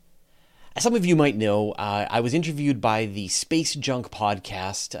Some of you might know, I was interviewed by the Space Junk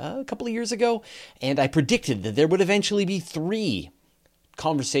podcast a couple of years ago, and I predicted that there would eventually be 3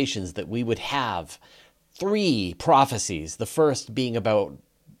 conversations that we would have, 3 prophecies. The first being about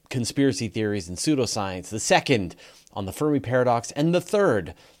conspiracy theories and pseudoscience, the second on the Fermi paradox, and the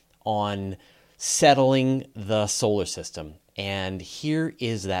third on settling the solar system. And here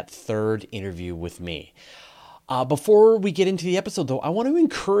is that third interview with me. Before we get into the episode, though, I want to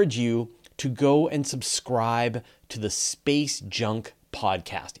encourage you to go and subscribe to the Space Junk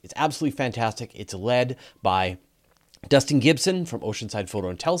podcast. It's absolutely fantastic. It's led by Dustin Gibson from Oceanside Photo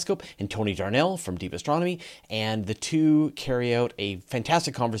and Telescope and Tony Darnell from Deep Astronomy, and the two carry out a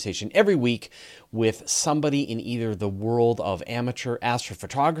fantastic conversation every week with somebody in either the world of amateur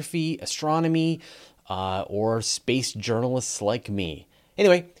astrophotography, astronomy, or space journalists like me.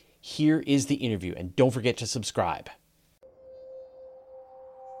 Anyway, here is the interview, and don't forget to subscribe.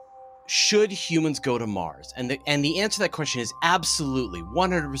 Should humans go to Mars? And the answer to that question is absolutely,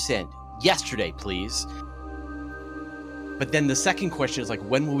 100%, yesterday, please. But then the second question is like,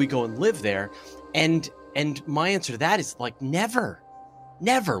 when will we go and live there? And my answer to that is like, never.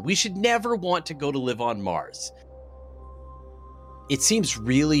 Never. We should never want to go to live on Mars. It seems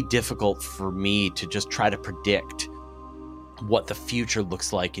really difficult for me to just try to predict what the future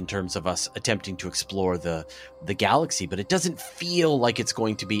looks like in terms of us attempting to explore the galaxy, but it doesn't feel like it's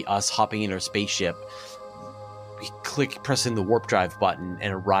going to be us hopping in our spaceship, pressing the warp drive button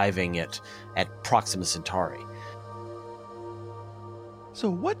and arriving at Proxima Centauri. So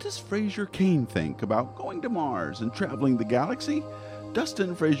what does Fraser Kane think about going to Mars and traveling the galaxy?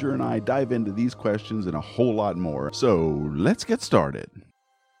 Dustin, Fraser, and I dive into these questions and a whole lot more. So let's get started.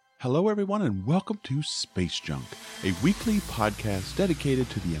 Hello, everyone, and welcome to Space Junk, a weekly podcast dedicated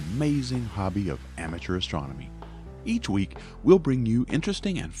to the amazing hobby of amateur astronomy. Each week, we'll bring you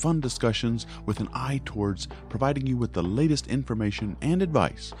interesting and fun discussions with an eye towards providing you with the latest information and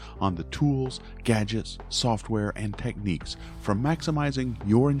advice on the tools, gadgets, software, and techniques for maximizing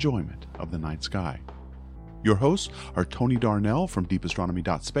your enjoyment of the night sky. Your hosts are Tony Darnell from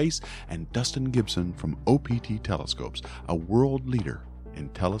deepastronomy.space and Dustin Gibson from OPT Telescopes, a world leader in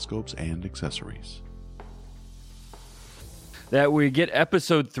telescopes and accessories. That we get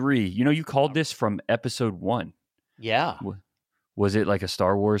episode 3. You know, you called this from episode 1. Yeah. Was it like a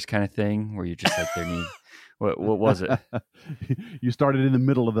Star Wars kind of thing where you just like there need what was it? You started in the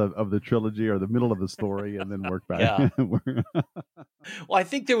middle of the trilogy or the middle of the story and then worked back. Yeah. Well, I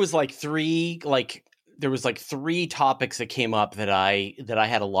think there was like 3 topics that came up that I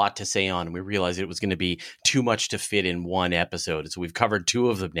had a lot to say on, and we realized it was going to be too much to fit in one episode. So we've covered 2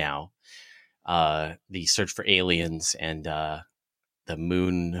 of them now. The search for aliens and the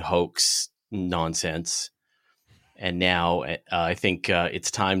moon hoax nonsense. And now I think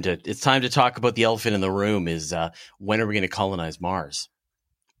it's time to talk about the elephant in the room is when are we going to colonize Mars?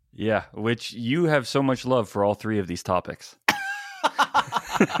 Yeah, which you have so much love for all 3 of these topics.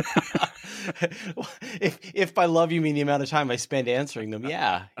 If by love you mean the amount of time I spend answering them,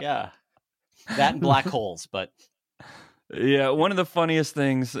 yeah. That and black holes, but yeah, one of the funniest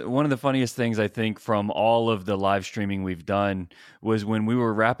things I think from all of the live streaming we've done was when we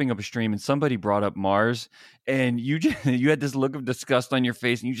were wrapping up a stream and somebody brought up Mars, and you had this look of disgust on your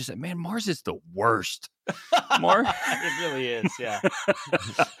face, and you just said, "Man, Mars is the worst." Mars, it really is. Yeah,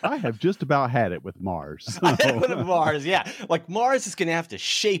 I have just about had it with Mars. So. I had it with Mars. Yeah, like Mars is going to have to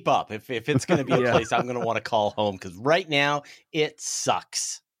shape up if it's going to be a place I'm going to want to call home, because right now it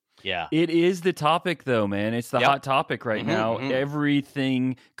sucks. Yeah, it is the topic though, man. It's the hot topic right now. Mm-hmm.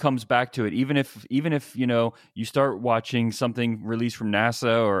 Everything comes back to it. Even if you know you start watching something released from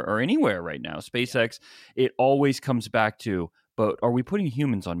NASA or anywhere right now, SpaceX, it always comes back to, but are we putting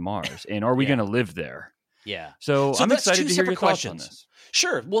humans on Mars, and are we going to live there? Yeah. So I'm excited to hear your thoughts on this.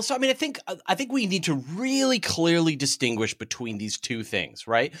 Sure. Well, so I mean, I think we need to really clearly distinguish between these 2 things,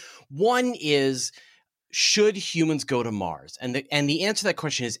 right? One is, should humans go to Mars? And the answer to that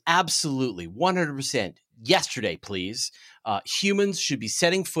question is absolutely, 100%, yesterday, please. Humans should be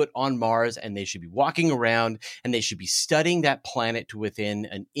setting foot on Mars, and they should be walking around, and they should be studying that planet to within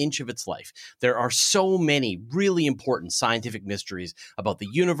an inch of its life. There are so many really important scientific mysteries about the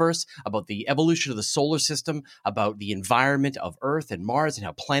universe, about the evolution of the solar system, about the environment of Earth and Mars, and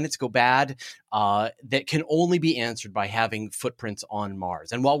how planets go bad, that can only be answered by having footprints on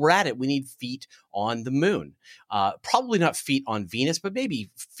Mars. And while we're at it, we need feet on the moon. Probably not feet on Venus, but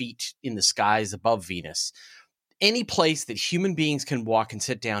maybe feet in the skies above Venus. Any place that human beings can walk and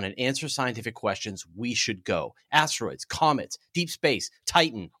sit down and answer scientific questions, we should go. Asteroids, comets, deep space,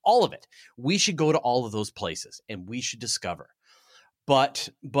 Titan, all of it. We should go to all of those places, and we should discover. but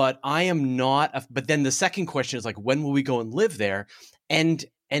I am not. But then the second question is like, when will we go and live there? And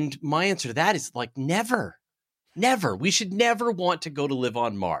my answer to that is like, never. Never. We should never want to go to live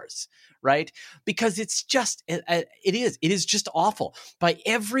on Mars, right? Because it's just, it is just awful. By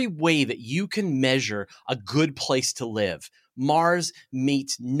every way that you can measure a good place to live, Mars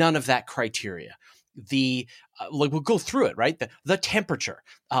meets none of that criteria. Like, we'll go through it, right? The temperature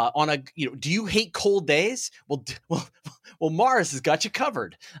on a, do you hate cold days? Well, Mars has got you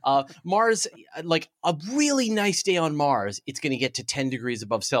covered. Mars, like a really nice day on Mars, it's going to get to 10 degrees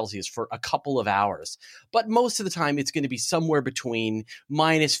above Celsius for a couple of hours. But most of the time, it's going to be somewhere between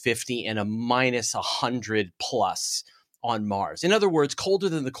 -50 and a -100 plus on Mars. In other words, colder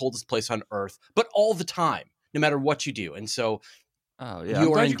than the coldest place on Earth, but all the time, no matter what you do. And so, I'm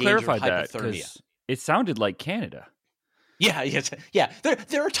glad you clarified that, because it sounded like Canada. Yeah.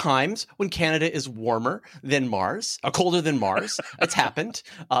 There are times when Canada is warmer than Mars, colder than Mars. It's happened.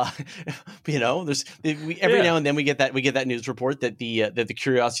 There's every now and then we get that news report that the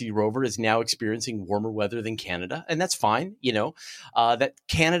Curiosity rover is now experiencing warmer weather than Canada, and that's fine. That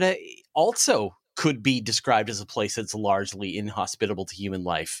Canada also could be described as a place that's largely inhospitable to human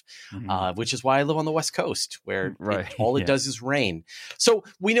life, which is why I live on the West Coast, where it does is rain. So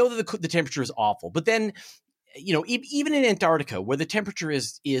we know that the temperature is awful, but then, even in Antarctica, where the temperature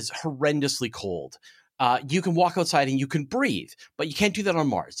is horrendously cold, you can walk outside and you can breathe, but you can't do that on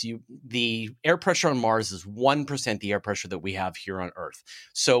Mars. The air pressure on Mars is 1% the air pressure that we have here on Earth.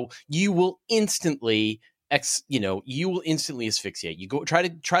 So you will instantly asphyxiate. You go try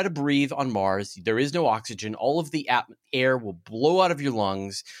to breathe on Mars. There is no oxygen. All of the air will blow out of your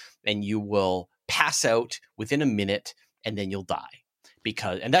lungs, and you will pass out within a minute, and then you'll die.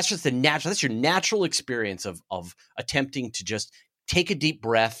 And that's just that's your natural experience of attempting to just take a deep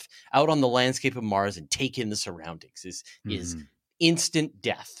breath out on the landscape of Mars and take in the surroundings is instant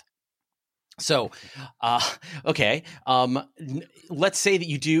death. So, okay. Let's say that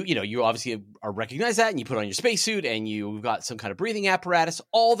you do, you obviously recognize that, and you put on your spacesuit and you've got some kind of breathing apparatus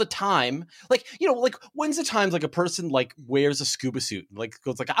all the time. Like, when's the times like a person like wears a scuba suit, like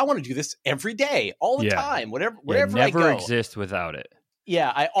goes like, I want to do this every day, all the time, wherever I go. Never exist without it.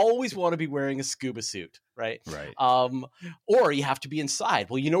 Yeah, I always want to be wearing a scuba suit, right? Right. Or you have to be inside.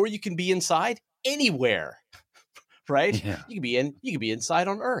 Well, you know where you can be inside? Anywhere. Right? Yeah. You can be inside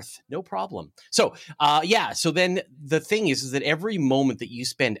on Earth, no problem. So, so then the thing is that every moment that you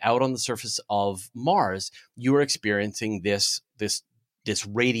spend out on the surface of Mars, you are experiencing this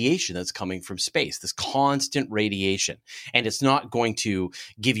radiation that's coming from space, this constant radiation. And it's not going to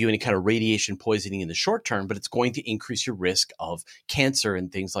give you any kind of radiation poisoning in the short term, but it's going to increase your risk of cancer and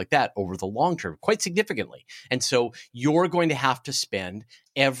things like that over the long term quite significantly. And so you're going to have to spend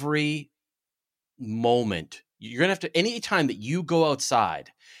every moment. You're going to have to, any time that you go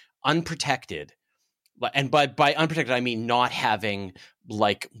outside unprotected, and by unprotected, I mean not having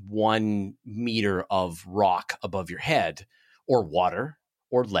like 1 meter of rock above your head or water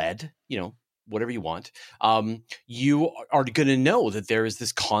or lead, whatever you want, you are going to know that there is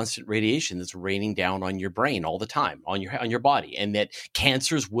this constant radiation that's raining down on your brain all the time, on your body, and that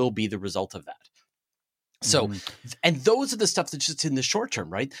cancers will be the result of that. So, and those are the stuff that's just in the short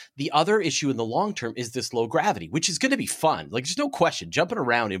term, right? The other issue in the long term is this low gravity, which is going to be fun. Like, there's no question. Jumping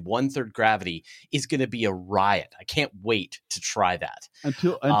around in 1/3 gravity is going to be a riot. I can't wait to try that.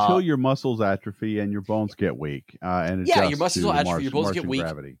 Until your muscles atrophy and your bones get weak. Your muscles will atrophy, your bones get weak.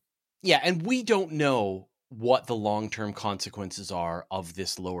 Gravity. Yeah, and we don't know what the long-term consequences are of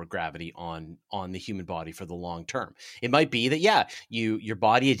this lower gravity on the human body for the long term. It might be that, your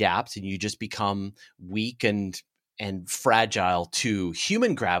body adapts and you just become weak and fragile to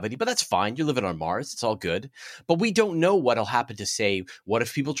human gravity, but that's fine. You're living on Mars. It's all good. But we don't know what'll happen to, say, what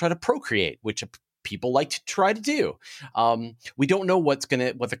if people try to procreate, which people like to try to do. We don't know what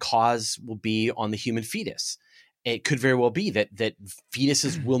the cause will be on the human fetus. It could very well be that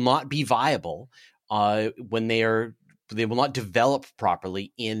fetuses will not be viable when they will not develop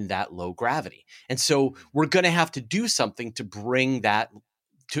properly in that low gravity. And so we're going to have to do something to bring that,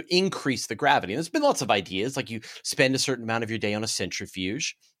 to increase the gravity. And there's been lots of ideas, like you spend a certain amount of your day on a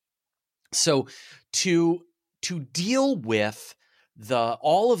centrifuge. So to deal with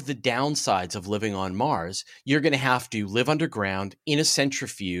all of the downsides of living on Mars, you're going to have to live underground in a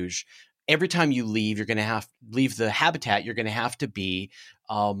centrifuge. Every time you leave, you're going to have leave the habitat. You're going to have to be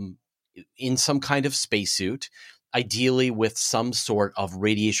in some kind of spacesuit, ideally with some sort of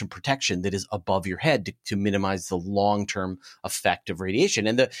radiation protection that is above your head to minimize the long-term effect of radiation.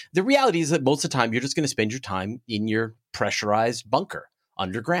 And the reality is that most of the time, you're just going to spend your time in your pressurized bunker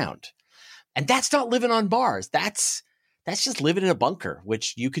underground. And that's not living on Mars. That's That's just living in a bunker,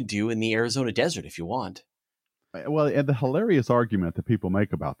 which you can do in the Arizona desert if you want. Well, and the hilarious argument that people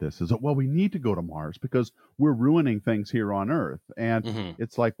make about this is that, well, we need to go to Mars because we're ruining things here on Earth. And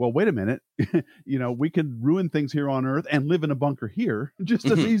it's like, well, wait a minute. We can ruin things here on Earth and live in a bunker here just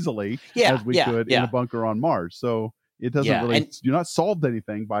as easily as we could in a bunker on Mars. So it doesn't really, you're not solved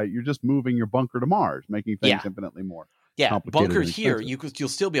anything you're just moving your bunker to Mars, making things infinitely more complicated. Bunker here, you'll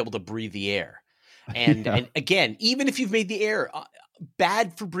still be able to breathe the air. And again, even if you've made the air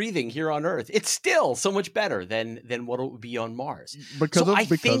bad for breathing here on Earth, it's still so much better than what it would be on Mars.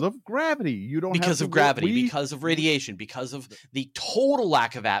 Because of gravity. You don't because of gravity, because of radiation, because of the total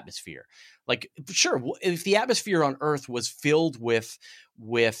lack of atmosphere. Like, sure, if the atmosphere on Earth was filled with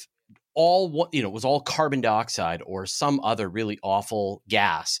was all carbon dioxide or some other really awful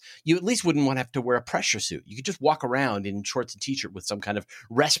gas, you at least wouldn't want to have to wear a pressure suit. You could just walk around in shorts and t-shirt with some kind of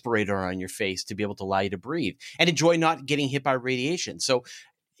respirator on your face to be able to allow you to breathe and enjoy not getting hit by radiation. So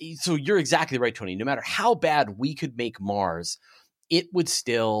you're exactly right, Tony. No matter how bad we could make Mars, it would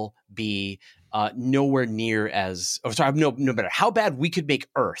still be nowhere near no matter how bad we could make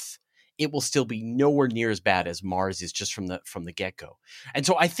Earth, it will still be nowhere near as bad as Mars is just from the get-go. And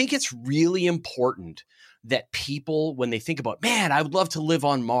so I think it's really important that people, when they think about, man, I would love to live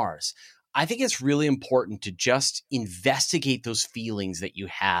on Mars, I think it's really important to just investigate those feelings that you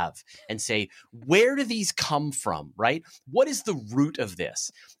have and say, where do these come from, right? What is the root of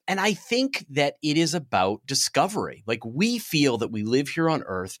this? And I think that it is about discovery. Like, we feel that we live here on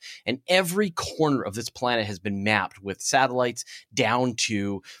Earth and every corner of this planet has been mapped with satellites down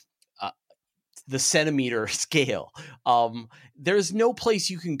to the centimeter scale. There's no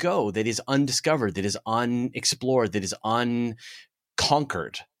place you can go that is undiscovered, that is unexplored, that is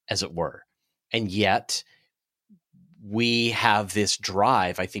unconquered, as it were. And yet we have this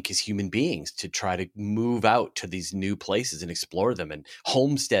drive, I think, as human beings to try to move out to these new places and explore them and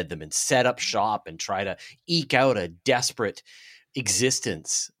homestead them and set up shop and try to eke out a desperate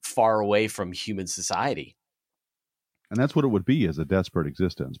existence far away from human society. And that's what it would be, as a desperate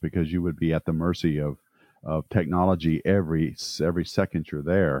existence, because you would be at the mercy of technology every second you're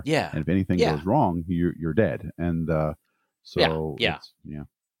there. Yeah. And if anything goes wrong, you're dead. And so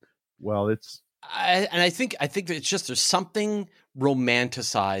well, I think that it's just, there's something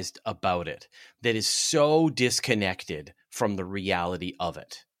romanticized about it that is so disconnected from the reality of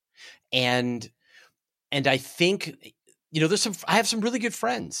it. And I think, I have some really good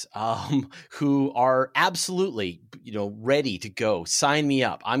friends who are absolutely, ready to go. Sign me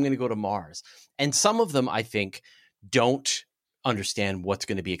up. I'm going to go to Mars. And some of them, I think, don't understand what's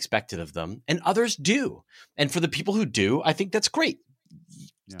going to be expected of them, and others do. And for the people who do, I think that's great.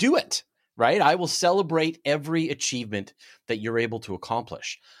 Yeah. Do it, right? I will celebrate every achievement that you're able to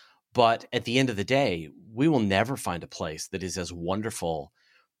accomplish. But at the end of the day, we will never find a place that is as wonderful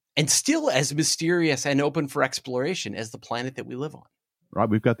and still as mysterious and open for exploration as the planet that we live on. Right.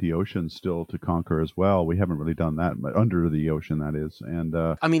 We've got the ocean still to conquer as well. We haven't really done that, but under the ocean, that is. And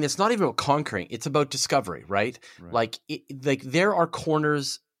I mean, it's not even about conquering. It's about discovery, right? Like there are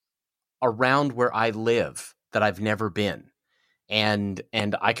corners around where I live that I've never been. And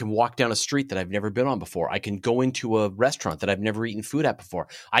I can walk down a street that I've never been on before. I can go into a restaurant that I've never eaten food at before.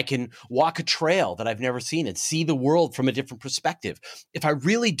 I can walk a trail that I've never seen and see the world from a different perspective. If I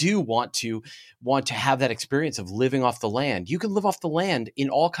really do want to have that experience of living off the land, you can live off the land in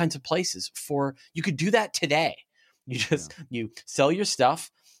all kinds of places. You could do that today. You sell your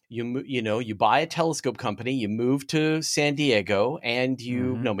stuff. You buy a telescope company, you move to San Diego, and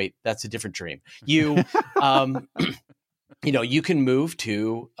no, mate, that's a different dream. You can move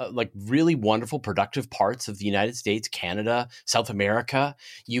to really wonderful, productive parts of the United States, Canada, South America.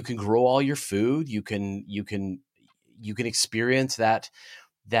 You can grow all your food. You can experience that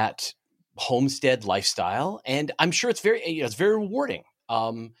homestead lifestyle, and I'm sure it's very rewarding.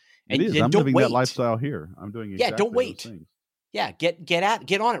 It is. I'm living that lifestyle here. I'm doing exactly don't wait. those things. Yeah,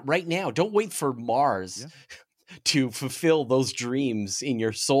 get on it right now. Don't wait for Mars. Yeah. To fulfill those dreams in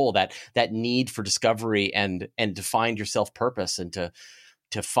your soul, that need for discovery and to find your self-purpose and to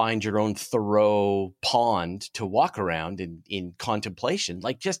find your own Thoreau pond to walk around in contemplation.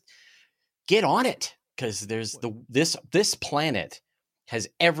 Like, just get on it, because there's this planet has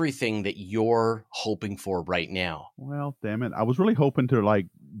everything that you're hoping for right now. Well, damn it. I was really hoping to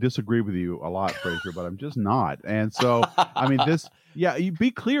disagree with you a lot, Fraser, but I'm just not. And so, I mean, you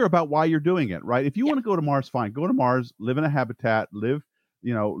be clear about why you're doing it, right? If you want to go to Mars, fine. Go to Mars, live in a habitat, live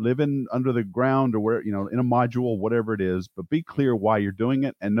in under the ground or where, in a module, whatever it is, but be clear why you're doing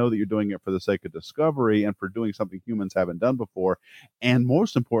it and know that you're doing it for the sake of discovery and for doing something humans haven't done before. And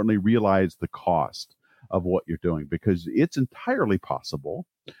most importantly, realize the cost. of what you're doing, because it's entirely possible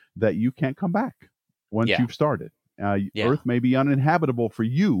that you can't come back once you've started. Earth may be uninhabitable for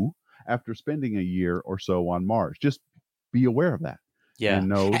you after spending a year or so on Mars. Just be aware of that and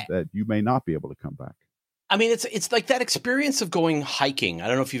know that you may not be able to come back. I mean, it's like that experience of going hiking. I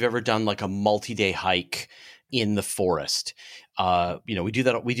don't know if you've ever done like a multi-day hike in the forest. We do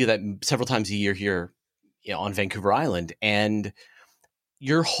that several times a year here on Vancouver Island, and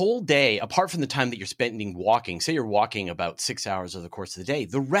your whole day, apart from the time that you're spending walking, say you're walking about 6 hours over the course of the day,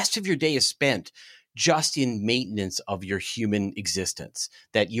 the rest of your day is spent just in maintenance of your human existence.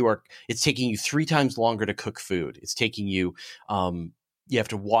 It's taking you 3 times longer to cook food. It's taking you, you have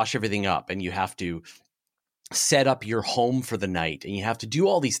to wash everything up, and you have to set up your home for the night, and you have to do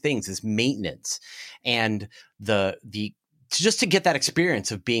all these things as maintenance. And just to get that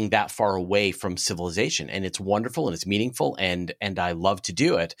experience of being that far away from civilization. And it's wonderful and it's meaningful, and I love to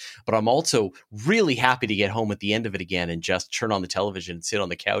do it. But I'm also really happy to get home at the end of it again and just turn on the television and sit on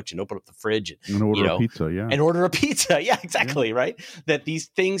the couch and open up the fridge and order a pizza. Yeah. And order a pizza. Yeah, exactly. Yeah. Right. That these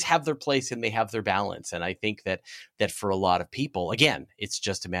things have their place and they have their balance. And I think that for a lot of people, again, it's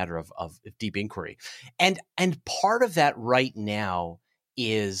just a matter of deep inquiry. And part of that right now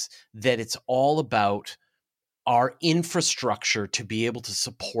is that it's all about our infrastructure to be able to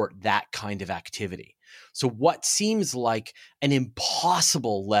support that kind of activity. So what seems like an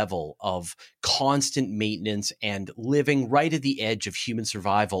impossible level of constant maintenance and living right at the edge of human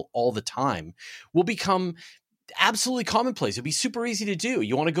survival all the time will become absolutely commonplace. It'll be super easy to do.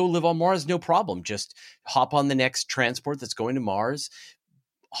 You want to go live on Mars? No problem. Just hop on the next transport that's going to Mars.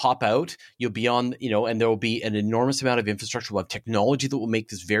 Hop out, you'll be on, and there will be an enormous amount of infrastructure. We'll have technology that will make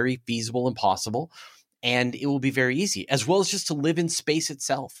this very feasible and possible. And it will be very easy, as well as just to live in space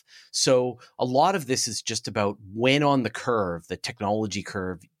itself. So a lot of this is just about when on the curve, the technology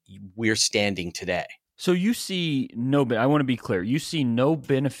curve, we're standing today. So you see I want to be clear, you see no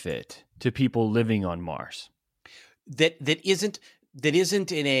benefit to people living on Mars. That isn't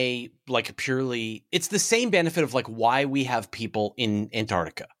in a purely, it's the same benefit of why we have people in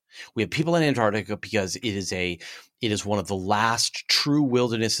Antarctica. We have people in Antarctica because it is one of the last true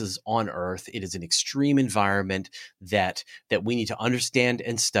wildernesses on Earth. It is an extreme environment that we need to understand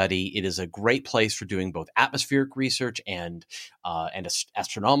and study. It is a great place for doing both atmospheric research and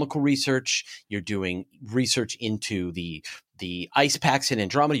astronomical research. You're doing research into the ice packs in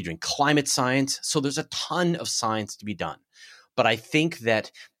Andromeda. You're doing climate science. So there's a ton of science to be done. But I think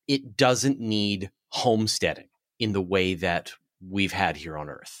that it doesn't need homesteading in the way that we've had here on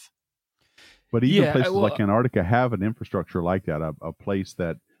Earth. But even places like Antarctica have an infrastructure like that, a place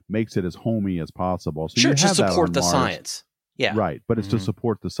that makes it as homey as possible. So sure, you to have support the Mars. Science. Yeah. Right. But it's to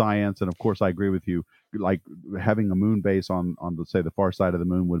support the science. And of course, I agree with you. Like having a moon base on say, the far side of the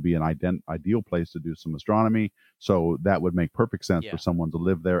moon would be an ideal place to do some astronomy. So that would make perfect sense for someone to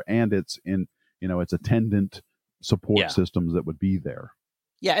live there. And it's it's attendant support systems that would be there.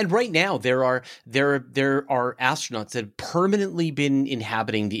 Yeah, and right now there are astronauts that have permanently been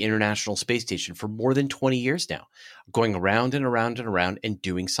inhabiting the International Space Station for more than 20 years now, going around and around and around and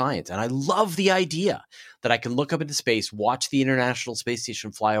doing science. And I love the idea that I can look up into space, watch the International Space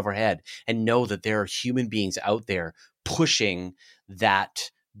Station fly overhead, and know that there are human beings out there pushing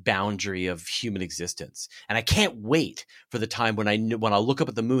that boundary of human existence. And I can't wait for the time when I look up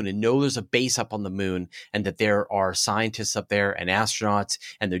at the moon and know there's a base up on the moon and that there are scientists up there and astronauts,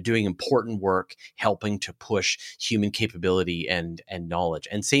 and they're doing important work helping to push human capability and knowledge.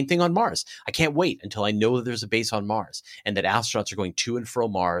 And same thing on Mars. I can't wait until I know that there's a base on Mars and that astronauts are going to and fro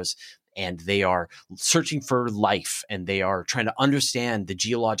Mars, and they are searching for life, and they are trying to understand the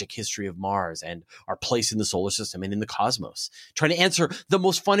geologic history of Mars and our place in the solar system and in the cosmos, trying to answer the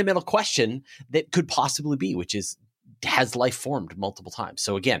most fundamental question that could possibly be, which is, has life formed multiple times?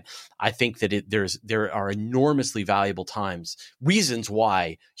 So again, I think that there are enormously valuable reasons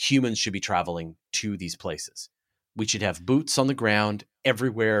why humans should be traveling to these places. We should have boots on the ground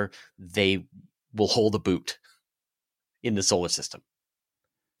everywhere they will hold a boot in the solar system.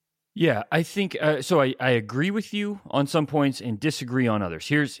 Yeah, I think so. I agree with you on some points and disagree on others.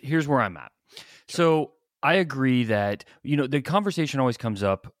 Here's where I'm at. Sure. So I agree that the conversation always comes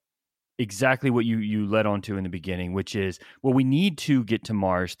up exactly what you led on to in the beginning, which is, well, we need to get to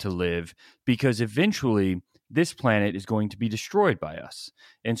Mars to live because eventually this planet is going to be destroyed by us,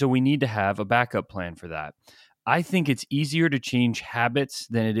 and so we need to have a backup plan for that. I think it's easier to change habits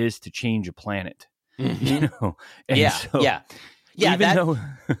than it is to change a planet. Mm-hmm. Yeah.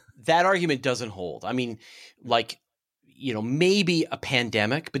 That argument doesn't hold. I mean, maybe a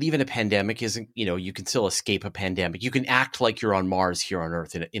pandemic, but even a pandemic isn't, you can still escape a pandemic. You can act like you're on Mars here on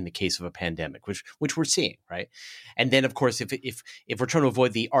Earth in the case of a pandemic, which we're seeing, right? And then, of course, if we're trying to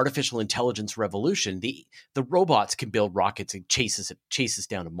avoid the artificial intelligence revolution, the robots can build rockets and chase us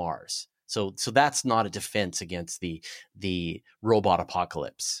down to Mars. So that's not a defense against the robot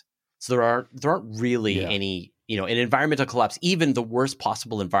apocalypse. So there aren't really any. An environmental collapse, even the worst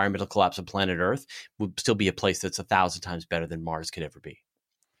possible environmental collapse of planet Earth, would still be a place that's 1,000 times better than Mars could ever be.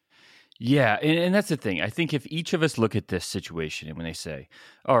 Yeah, and that's the thing. I think if each of us look at this situation and when they say,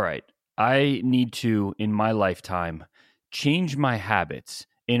 all right, I need to, in my lifetime, change my habits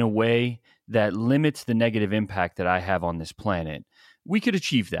in a way that limits the negative impact that I have on this planet, we could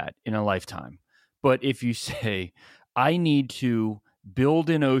achieve that in a lifetime. But if you say, I need to build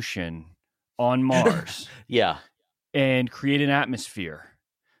an ocean on Mars, and create an atmosphere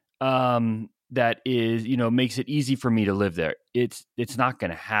that is, makes it easy for me to live there, it's not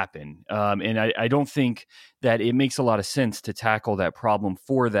going to happen. And I don't think that it makes a lot of sense to tackle that problem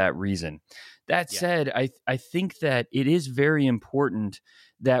for that reason. That said, I think that it is very important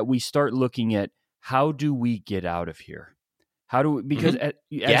that we start looking at how do we get out of here? Because at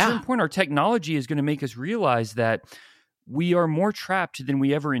a certain point, our technology is going to make us realize that we are more trapped than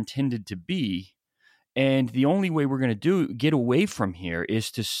we ever intended to be. And the only way we're going to get away from here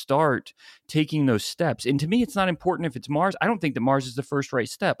is to start taking those steps. And to me, it's not important if it's Mars. I don't think that Mars is the first right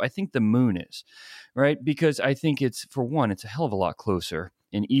step. I think the moon is, right? Because I think it's a hell of a lot closer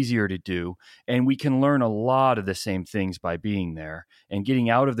and easier to do. And we can learn a lot of the same things by being there and getting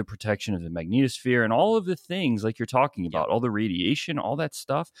out of the protection of the magnetosphere and all of the things like you're talking about, all the radiation, all that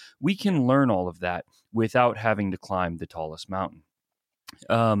stuff. We can learn all of that without having to climb the tallest mountain.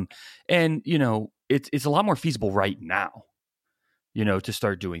 It's a lot more feasible right now, to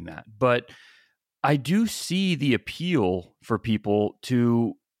start doing that. But I do see the appeal for people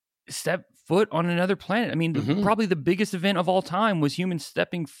to step foot on another planet. I mean, probably the biggest event of all time was humans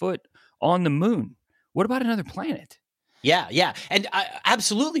stepping foot on the moon. What about another planet? Yeah. And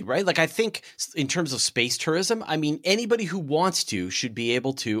absolutely, right? Like, I think in terms of space tourism, I mean, anybody who wants to should be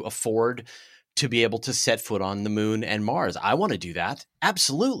able to afford to be able to set foot on the moon and Mars. I want to do that.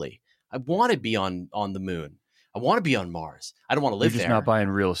 Absolutely. I want to be on the moon. I want to be on Mars. I don't want to live there. You're just not buying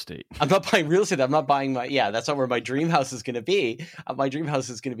real estate. I'm not buying real estate. I'm not buying that's not where my dream house is going to be. My dream house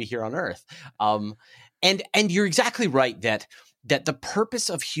is going to be here on Earth. And you're exactly right that the purpose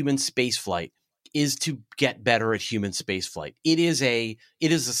of human spaceflight is to get better at human spaceflight. It is a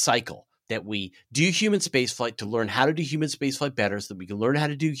cycle that we do human spaceflight to learn how to do human spaceflight better so that we can learn how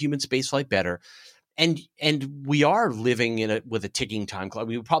to do human spaceflight better. And we are living with a ticking time clock.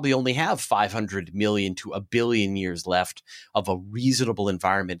 We probably only have 500 million to 1 billion years left of a reasonable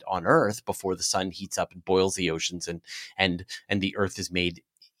environment on Earth before the sun heats up and boils the oceans and the Earth is made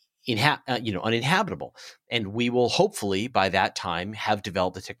uninhabitable. And we will hopefully by that time have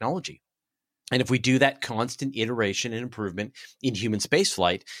developed the technology. And if we do that constant iteration and improvement in human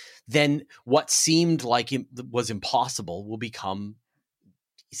spaceflight, then what seemed like it was impossible will become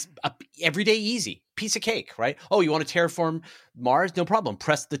everyday easy piece of cake, right? Oh, you want to terraform Mars? No problem.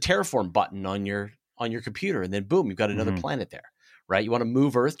 Press the terraform button on your computer, and then boom, you've got another planet there, right? You want to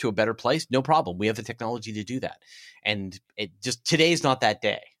move Earth to a better place? No problem. We have the technology to do that. And it just today's not that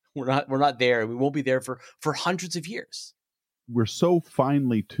day. We're not there. We won't be there for hundreds of years. We're so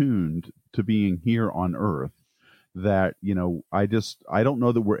finely tuned to being here on Earth that, I don't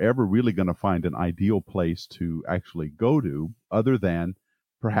know that we're ever really going to find an ideal place to actually go to other than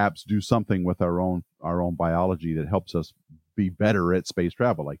perhaps do something with our own biology that helps us be better at space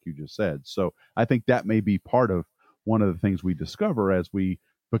travel, like you just said. So I think that may be part of one of the things we discover as we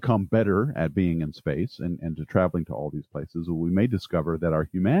become better at being in space and to traveling to all these places. We may discover that our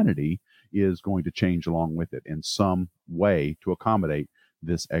humanity is going to change along with it in some way to accommodate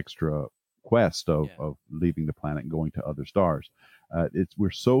this extra quest of leaving the planet and going to other stars. We're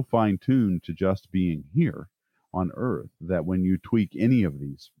so fine-tuned to just being here on Earth that when you tweak any of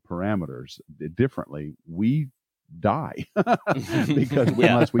these parameters differently, we die because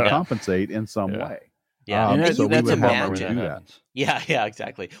unless we compensate in some way. Yeah, and so that's we would have imagine. to do that. Yeah,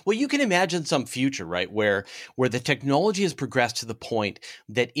 exactly. Well, you can imagine some future, right, where the technology has progressed to the point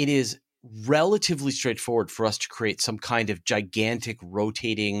that it is relatively straightforward for us to create some kind of gigantic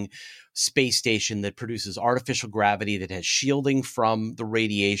rotating space station that produces artificial gravity, that has shielding from the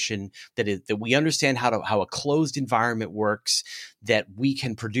radiation, that we understand how a closed environment works, that we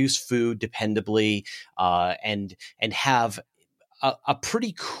can produce food dependably, and have a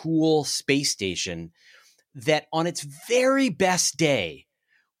pretty cool space station that on its very best day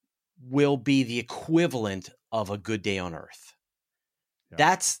will be the equivalent of A Good Day on Earth.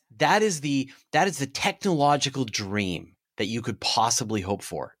 Yeah. That is the technological dream that you could possibly hope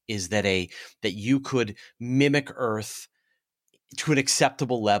for, is that you could mimic Earth to an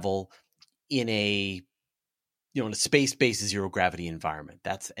acceptable level in a space-based zero gravity environment.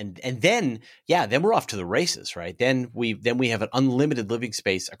 And then we're off to the races, right? Then we have an unlimited living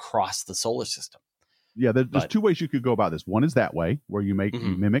space across the solar system. Yeah, there's two ways you could go about this. One is that way, where you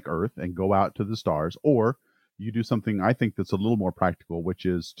mimic Earth and go out to the stars, or you do something I think that's a little more practical, which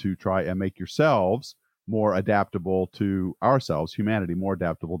is to try and make yourselves more adaptable to ourselves, humanity, more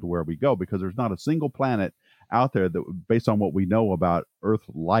adaptable to where we go, because there's not a single planet out there that, based on what we know about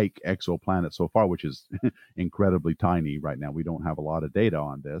Earth-like exoplanets so far, which is incredibly tiny right now. We don't have a lot of data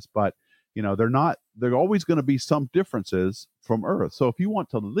on this, but there are always going to be some differences from Earth. So if you want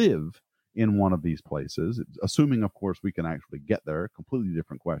to live in one of these places, assuming, of course, we can actually get there, completely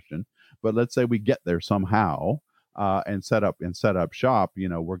different question. But let's say we get there somehow and set up shop.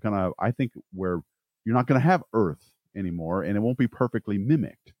 I think you're not going to have Earth anymore, and it won't be perfectly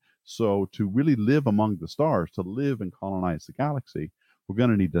mimicked. So to really live among the stars, to live and colonize the galaxy, we're going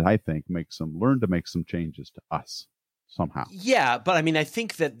to need to, I think, learn to make some changes to us somehow. Yeah, but I mean, I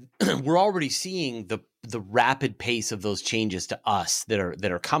think that we're already seeing the rapid pace of those changes to us that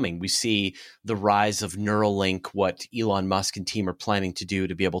are coming. We see the rise of Neuralink, what Elon Musk and team are planning to do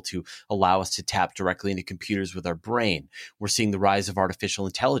to be able to allow us to tap directly into computers with our brain. We're seeing the rise of artificial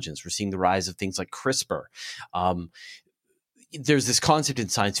intelligence. We're seeing the rise of things like CRISPR. There's this concept in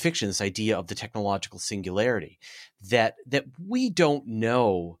science fiction, this idea of the technological singularity, that we don't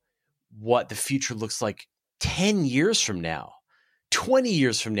know what the future looks like 10 years from now. 20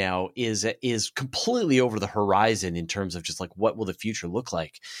 years from now is completely over the horizon in terms of just like, what will the future look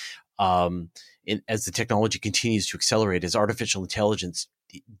like? As the technology continues to accelerate, as artificial intelligence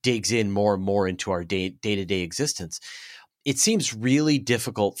digs in more and more into our day-to-day existence, it seems really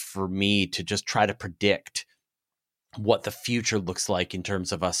difficult for me to just try to predict what the future looks like in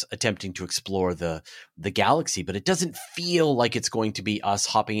terms of us attempting to explore the galaxy. But it doesn't feel like it's going to be us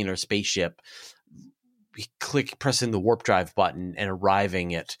hopping in our spaceship, pressing the warp drive button and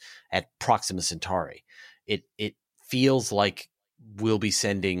arriving at Proxima Centauri. It feels like we'll be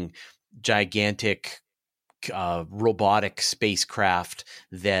sending gigantic robotic spacecraft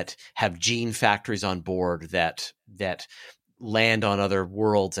that have gene factories on board that land on other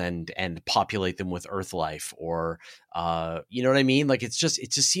worlds and populate them with Earth life, or you know what I mean? Like it just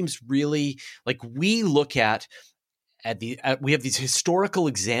seems really like we look at we have these historical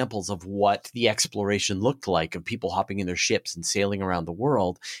examples of what the exploration looked like, of people hopping in their ships and sailing around the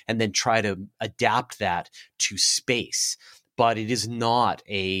world, and then try to adapt that to space. But it is not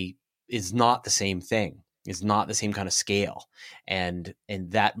the same thing. It's not the same kind of scale. And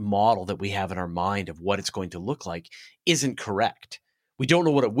that model that we have in our mind of what it's going to look like isn't correct. We don't know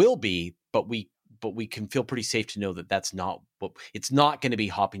what it will be, but we can feel pretty safe to know that that's not what it's not going to be.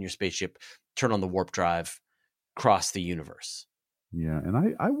 Hop in your spaceship, turn on the warp drive, cross the universe. Yeah,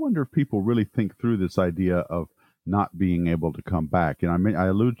 and I wonder if people really think through this idea of not being able to come back. And I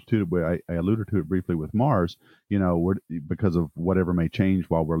alluded to it briefly with Mars. Because of whatever may change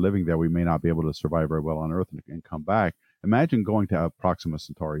while we're living there, we may not be able to survive very well on Earth and come back. Imagine going to Proxima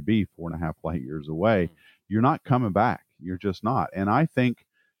Centauri B, 4.5 light years away. You're not coming back. You're just not. And I think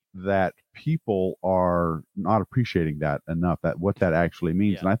that people are not appreciating that enough, that what that actually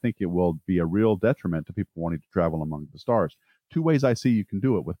means. And I think it will be a real detriment to people wanting to travel among the stars. Two ways I see you can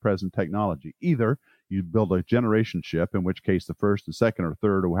do it with present technology. Either you build a generation ship, in which case the first and second or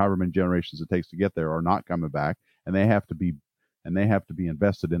third or however many generations it takes to get there are not coming back, and they have to be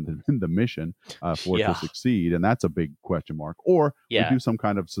invested in the mission for it to succeed, and that's a big question mark. Or we do some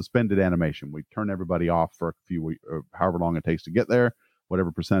kind of suspended animation. We turn everybody off for a few weeks, or however long it takes to get there,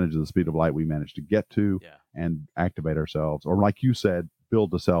 whatever percentage of the speed of light we manage to get to, and activate ourselves. Or like you said,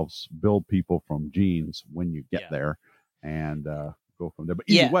 build people from genes when you get there, and go from there. But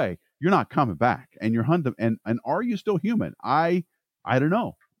either way, you're not coming back, and you're hunting. And are you still human? I don't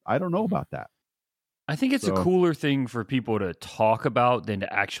know. I don't know about that. I think it's a cooler thing for people to talk about than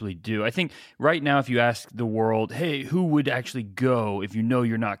to actually do. I think right now, if you ask the world, hey, who would actually go if you know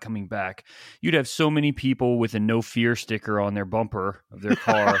you're not coming back? You'd have so many people with a no fear sticker on their bumper of their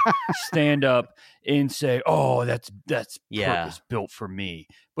car stand up and say, oh, that's purpose built for me.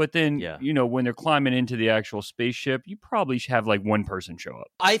 But then, when they're climbing into the actual spaceship, you probably should have like one person show up.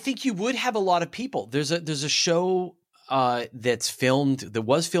 I think you would have a lot of people. There's a show that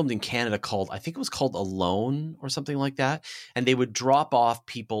was filmed in Canada I think it was called Alone or something like that. And they would drop off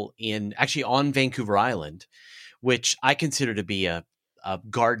people on Vancouver Island, which I consider to be a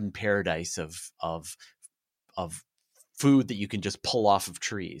garden paradise of of food that you can just pull off of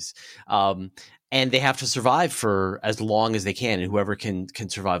trees. And they have to survive for as long as they can. And whoever can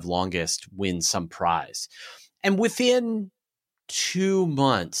survive longest wins some prize. And within 2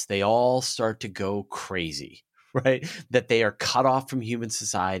 months, they all start to go crazy, right? That they are cut off from human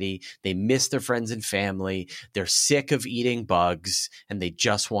society. They miss their friends and family. They're sick of eating bugs and they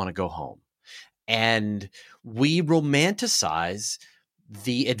just want to go home. And we romanticize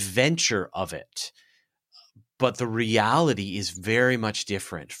the adventure of it. But the reality is very much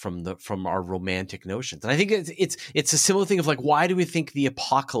different from our romantic notions. And I think it's a similar thing of like, why do we think the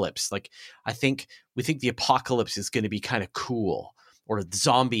apocalypse? Like, I think we think the apocalypse is going to be kind of cool, or the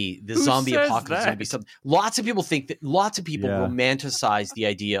zombie apocalypse is going to be something. Lots of people romanticize the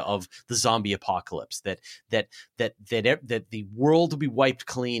idea of the zombie apocalypse, that the world will be wiped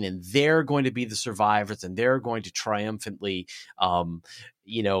clean and they're going to be the survivors and they're going to triumphantly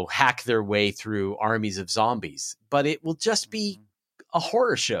hack their way through armies of zombies. But it will just be a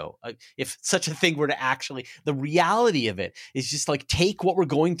horror show. If such a thing were to actually, the reality of it is just like, take what we're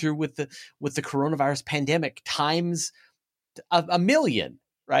going through with the coronavirus pandemic times a million,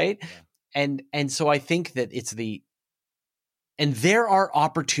 right? Yeah. And so I think that and there are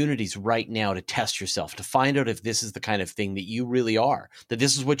opportunities right now to test yourself, to find out if this is the kind of thing that you really are, that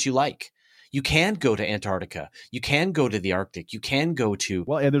this is what you like. You can go to Antarctica. You can go to the Arctic. You can go to...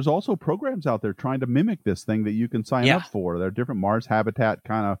 Well, and there's also programs out there trying to mimic this thing that you can sign up for. There are different Mars habitat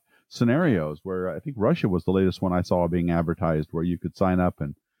kind of scenarios where I think Russia was the latest one I saw being advertised, where you could sign up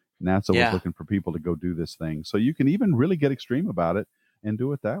and NASA was looking for people to go do this thing. So you can even really get extreme about it and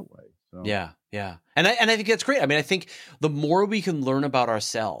do it that way. So. Yeah. And I think that's great. I mean, I think the more we can learn about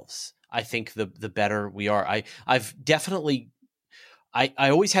ourselves, I think the better we are. I've definitely... I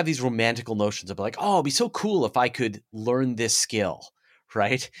always have these romantical notions of like, oh, it'd be so cool if I could learn this skill,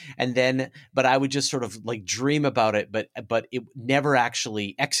 right? And then, but I would just sort of like dream about it, but it never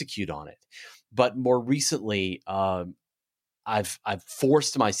actually execute on it. But more recently, I've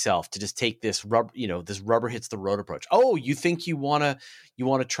forced myself to just take this rubber hits the road approach. Oh, you think you wanna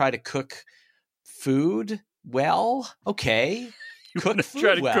try to cook food? Well, okay. Cook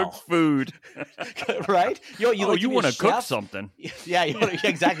food, right? You want to cook something? Yeah,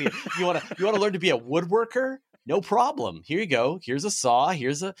 exactly. You want to learn to be a woodworker? No problem. Here you go. Here's a saw.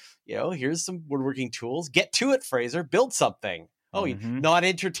 Here's some woodworking tools. Get to it, Fraser. Build something. Oh, not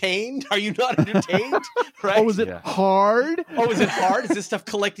entertained? Are you not entertained? Right? Oh, is it hard? Oh, is it hard? Is this stuff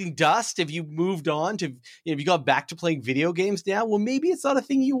collecting dust? Have you moved on to? Have you gone back to playing video games now? Well, maybe it's not a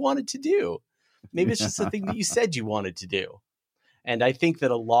thing you wanted to do. Maybe it's just a thing that you said you wanted to do. And I think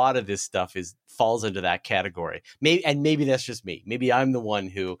that a lot of this stuff falls into that category. Maybe that's just me. Maybe I'm the one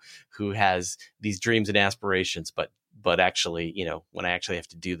who has these dreams and aspirations, but actually, when I actually have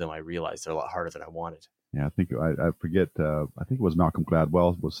to do them, I realize they're a lot harder than I wanted. Yeah, I think I forget. I think it was Malcolm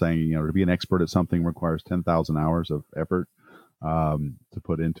Gladwell was saying, to be an expert at something requires 10,000 hours of effort to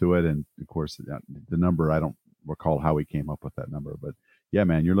put into it. And of course, the number, I don't recall how he came up with that number, but yeah,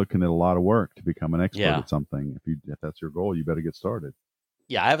 man, you're looking at a lot of work to become an expert at something. If that's your goal, you better get started.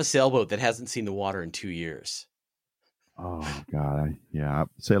 Yeah, I have a sailboat that hasn't seen the water in 2 years. Oh God,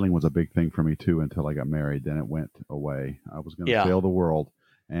 sailing was a big thing for me too until I got married. Then it went away. I was going to sail the world,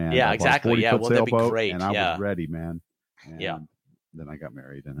 and exactly. Yeah, well, that'd be great. And I was ready, man. And then I got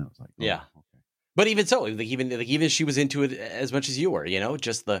married, and I was like, okay. But even so, even she was into it as much as you were,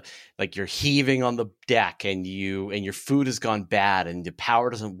 just you're heaving on the deck and your food has gone bad and the power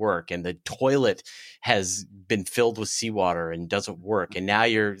doesn't work and the toilet has been filled with seawater and doesn't work. And now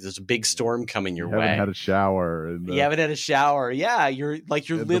there's a big storm coming your way. You haven't had a shower. You haven't had a shower. Yeah. You're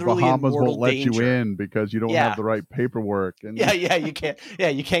literally the Bahamas in mortal won't let danger. you in because you don't have the right paperwork. And you can't. Yeah.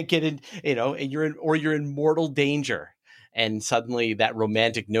 You can't get in, and you're in mortal danger. And suddenly that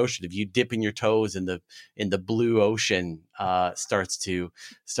romantic notion of you dipping your toes in the blue ocean starts to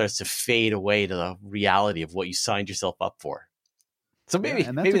fade away to the reality of what you signed yourself up for. So maybe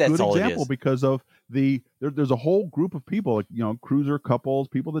and that's a good all example it is. Because of there's a whole group of people, cruiser couples,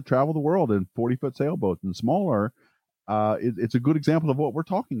 people that travel the world in 40-foot sailboats and smaller. It's a good example of what we're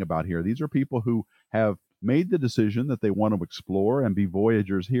talking about here. These are people who have made the decision that they want to explore and be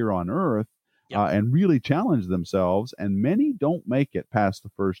voyagers here on Earth. And really challenge themselves. And many don't make it past the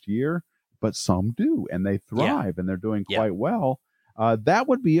first year, but some do, and they thrive, and they're doing quite well. That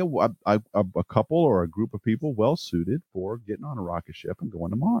would be a couple or a group of people well suited for getting on a rocket ship and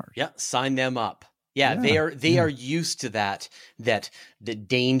going to Mars. Yeah, sign them up. Yeah, they are used to that the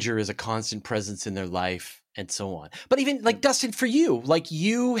danger is a constant presence in their life and so on. But even like Dustin, for you, like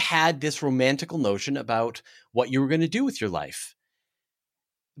you had this romantical notion about what you were going to do with your life.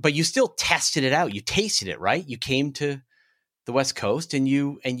 but you still tested it out. You tasted it, right? You came to the West Coast and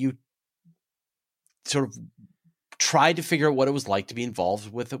you sort of tried to figure out what it was like to be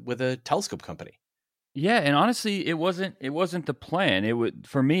involved with a telescope company. Yeah, and honestly, it wasn't the plan.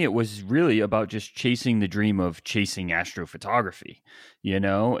 For me, it was really about just chasing the dream of chasing astrophotography,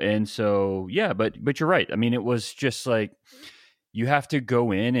 And so, yeah, but you're right. I mean, it was just like you have to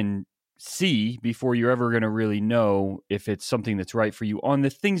go in and see before you're ever going to really know if it's something that's right for you on the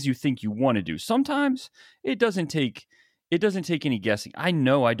things you think you want to do. Sometimes it doesn't take any guessing. I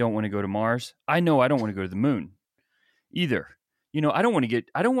know I don't want to go to Mars. I know I don't want to go to the moon either. I don't want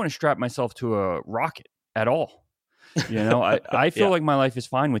to strap myself to a rocket at all. I feel like my life is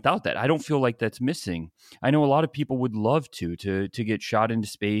fine without that. I don't feel like that's missing. I know a lot of people would love to get shot into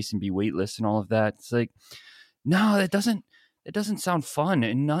space and be weightless and all of that. It's like, no, that doesn't sound fun,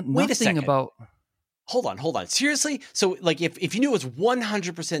 and Wait a second. about. Hold on. Seriously? So like if you knew it was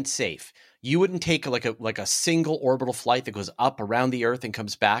 100% safe, you wouldn't take like a single orbital flight that goes up around the Earth and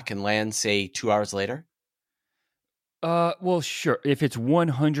comes back and lands, say, 2 hours later? Well, sure, if it's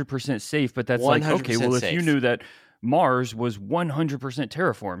 100% safe, but that's like, okay, well, if you knew that Mars was 100%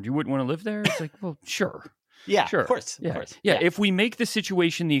 terraformed, you wouldn't want to live there? It's like, well, sure. Yeah, sure. Of course. Yeah, if we make the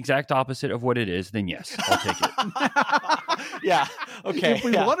situation the exact opposite of what it is, then yes, I'll take it. Yeah, okay. If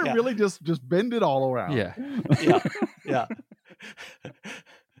we want to really just bend it all around. Yeah.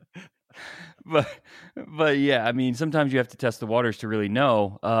 But yeah, I mean, sometimes you have to test the waters to really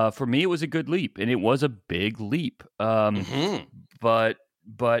know. For me, it was a good leap, and it was a big leap. But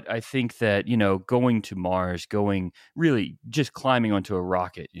I think that, going to Mars, really just climbing onto a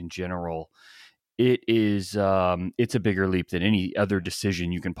rocket in general, it's a bigger leap than any other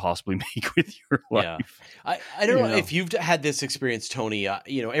decision you can possibly make with your life. Yeah. I don't know if you've had this experience, Tony.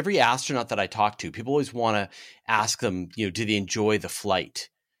 Every astronaut that I talk to, people always want to ask them, do they enjoy the flight?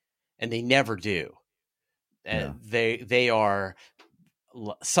 And they never do. And they are,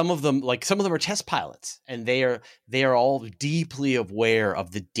 some of them are test pilots, and they are all deeply aware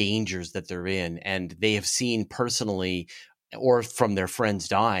of the dangers that they're in, and they have seen personally or from their friends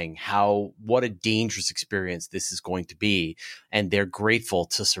dying what a dangerous experience this is going to be, and they're grateful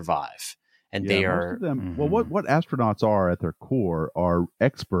to survive. And they are most of them, well, what astronauts are at their core are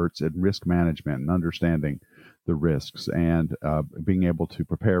experts in risk management and understanding the risks and being able to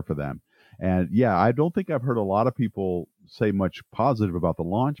prepare for them. And yeah, I don't think I've heard a lot of people say much positive about the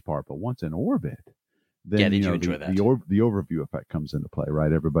launch part, but once in orbit, then did you enjoy that? The overview effect comes into play,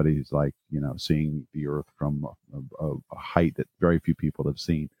 right? Everybody's like, seeing the Earth from a height that very few people have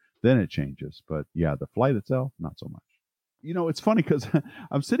seen. Then it changes. But yeah, the flight itself, not so much. It's funny because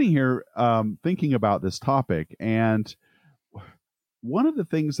I'm sitting here thinking about this topic, and one of the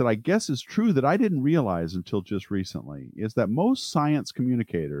things that I guess is true that I didn't realize until just recently is that most science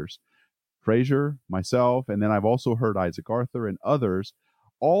communicators, Fraser, myself, and then I've also heard Isaac Arthur and others,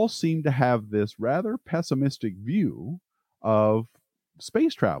 all seem to have this rather pessimistic view of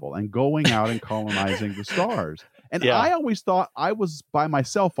space travel and going out and colonizing the stars. And I always thought I was by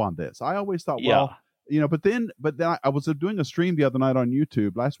myself on this. I always thought, but then I was doing a stream the other night on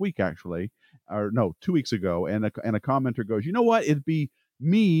YouTube last week, actually, or no, 2 weeks ago. And a commenter goes, you know what? It'd be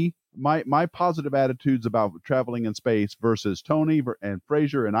me, my positive attitudes about traveling in space versus Tony and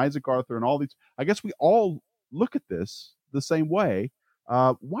Fraser and Isaac Arthur and all these. I guess we all look at this the same way.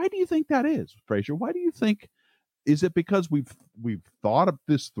 Why do you think that is, Fraser? Why do you think? Is it because we've thought of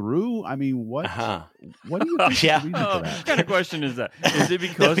this through? I mean, what do you think? What kind of question is that? Is it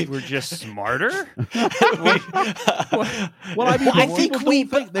because we're just smarter? Well, I mean, I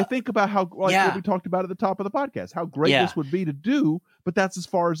think they think about how, what we talked about at the top of the podcast, how great this would be to do, but that's as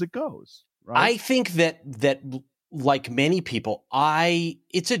far as it goes. Right? I think that like many people,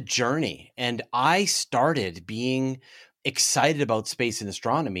 it's a journey, and I started being excited about space and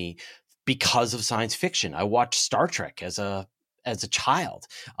astronomy because of science fiction. I watched Star Trek as a child,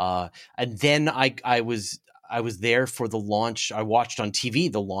 and then I was there for the launch. I watched on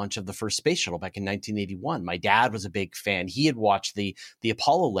TV the launch of the first space shuttle back in 1981. My dad was a big fan. He had watched the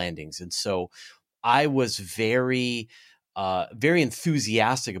Apollo landings, and so I was very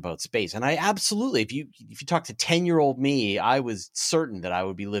enthusiastic about space. And I absolutely, if you talk to 10-year-old me, I was certain that I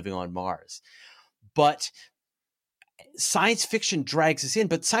would be living on Mars. But science fiction drags us in,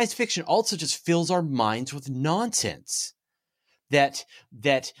 but science fiction also just fills our minds with nonsense. That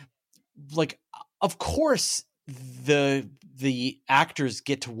like, of course, the actors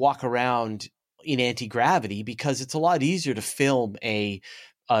get to walk around in anti-gravity because it's a lot easier to film a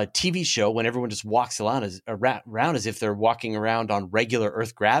a TV show when everyone just walks around as if they're walking around on regular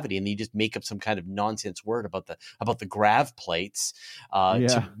Earth gravity, and you just make up some kind of nonsense word about the grav plates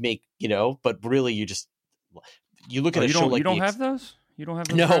to make, but really you look at a show like you don't have those? You don't have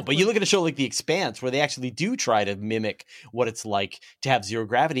those? No, but you look at a show like The Expanse, where they actually do try to mimic what it's like to have zero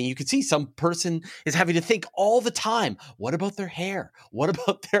gravity. And you can see some person is having to think all the time, what about their hair? What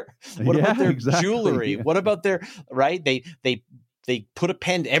about their jewelry? What about their, right? They put a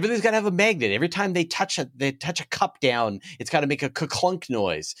pen, everything's got to have a magnet. Every time they touch a cup down, it's got to make a clunk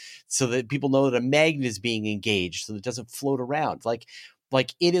noise so that people know that a magnet is being engaged so that it doesn't float around. Like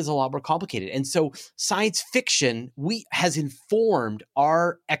it is a lot more complicated. And so science fiction has informed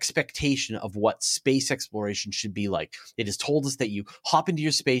our expectation of what space exploration should be like. It has told us that you hop into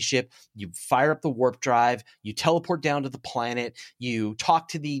your spaceship, you fire up the warp drive, you teleport down to the planet, you talk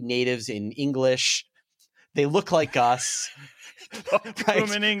to the natives in English. They look like us.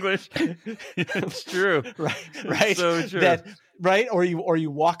 Right? In English. It's true. Right. So true. Right? Or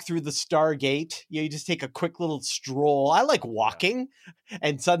you walk through the Stargate. You just take a quick little stroll. I like walking,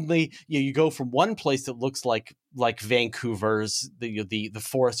 and suddenly you go from one place that looks like Vancouver's the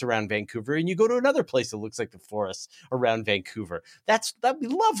forest around Vancouver, and you go to another place that looks like the forest around Vancouver. That'd be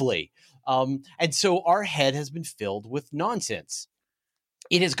lovely. And so our head has been filled with nonsense.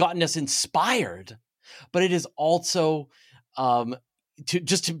 It has gotten us inspired, but it is also to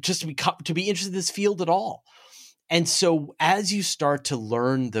be interested in this field at all. And so as you start to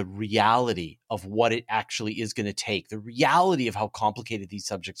learn the reality of what it actually is going to take, the reality of how complicated these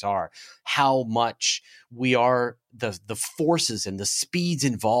subjects are, how much we are, the forces and the speeds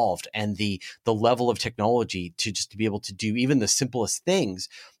involved, and the level of technology to be able to do even the simplest things,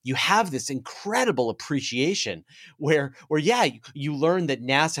 you have this incredible appreciation where you learn that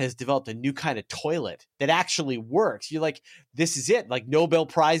NASA has developed a new kind of toilet that actually works. You're like, this is it, like Nobel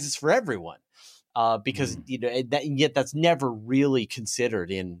Prizes for everyone. Because yet that's never really considered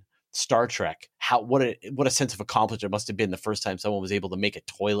in Star Trek. What a sense of accomplishment it must have been the first time someone was able to make a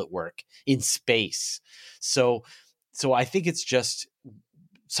toilet work in space. So I think it's just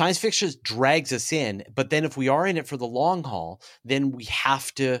science fiction drags us in, but then if we are in it for the long haul, then we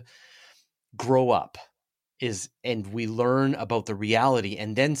have to grow up. And we learn about the reality,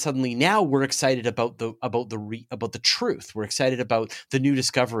 and then suddenly now we're excited about the truth. We're excited about the new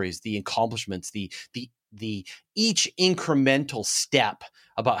discoveries, the accomplishments, the each incremental step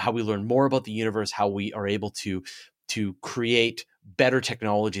about how we learn more about the universe, how we are able to create better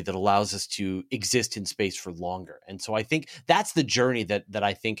technology that allows us to exist in space for longer. And so I think that's the journey that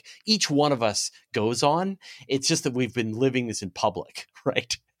I think each one of us goes on. It's just that we've been living this in public,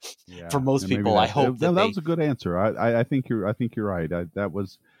 right? Yeah. For most people, I hope that was a good answer. I think you're right.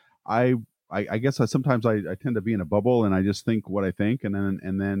 I guess sometimes I tend to be in a bubble and I just think what I think, and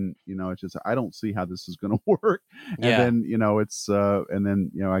then it's just I don't see how this is going to work, and then it's and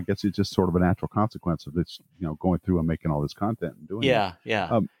then I guess it's just sort of a natural consequence of this going through and making all this content and doing it.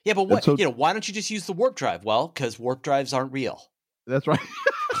 But what why don't you just use the warp drive? Well, because warp drives aren't real. That's right.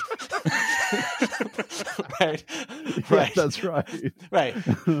 Right. Yeah, that's right. Right.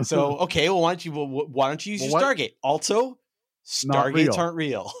 So, okay, well, why don't you use your Stargate? Also, Stargates aren't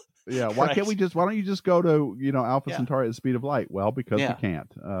real. Yeah. Why don't you just go to, Alpha Centauri at the speed of light? Well, because we can't.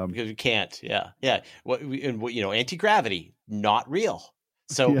 Because we can't. Yeah. Yeah. Anti-gravity, not real.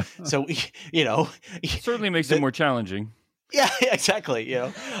 So, it certainly makes it more challenging. Yeah, exactly.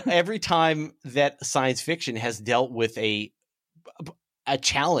 Every time that science fiction has dealt with a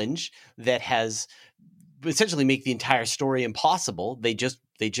challenge that has essentially make the entire story impossible, they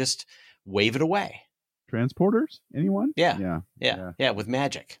just wave it away. Transporters? Anyone? Yeah, with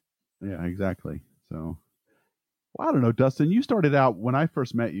magic. Yeah, exactly. So, well, I don't know, Dustin, you started out, when I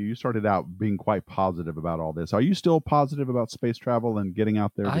first met you started out being quite positive about all this. Are you still positive about space travel and getting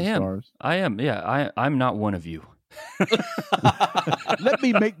out there to the stars? I am. Yeah, I'm not one of you. Let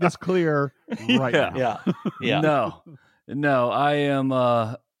me make this clear right now. Yeah. No, I am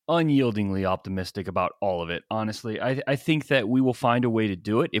unyieldingly optimistic about all of it. Honestly, I think that we will find a way to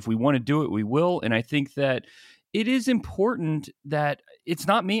do it. If we want to do it, we will. And I think that it is important that it's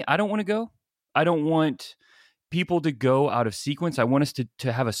not me. I don't want to go. I don't want people to go out of sequence. I want us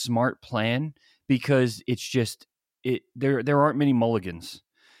to have a smart plan, because it's just there aren't many mulligans.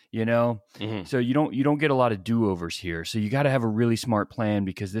 Mm-hmm. So you don't get a lot of do-overs here. So you got to have a really smart plan,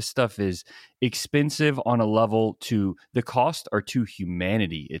 because this stuff is expensive on a level to the cost or to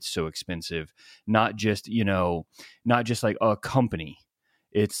humanity. It's so expensive, not just like a company.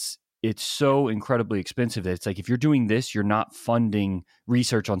 It's so incredibly expensive that it's like, if you're doing this, you're not funding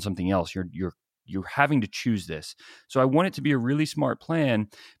research on something else. You're you're having to choose this. So I want it to be a really smart plan,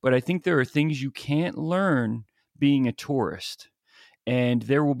 but I think there are things you can't learn being a tourist. And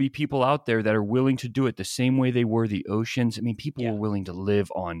there will be people out there that are willing to do it the same way they were the oceans. I mean, people were willing to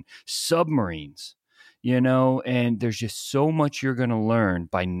live on submarines, and there's just so much you're going to learn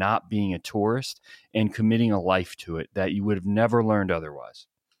by not being a tourist and committing a life to it that you would have never learned otherwise.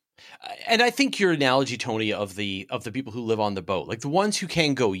 And I think your analogy, Tony, of the people who live on the boat, like the ones who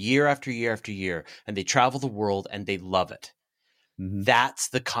can go year after year after year, and they travel the world and they love it. Mm-hmm. That's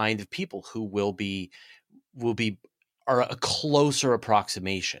the kind of people who are a closer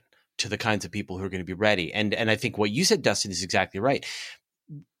approximation to the kinds of people who are going to be ready. And I think what you said, Dustin, is exactly right.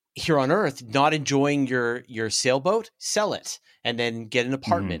 Here on Earth, not enjoying your sailboat, sell it and then get an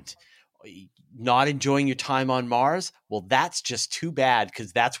apartment. Mm-hmm. Not enjoying your time on Mars, well, that's just too bad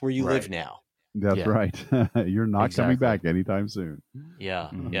because that's where you live now. That's right. You're not coming back anytime soon.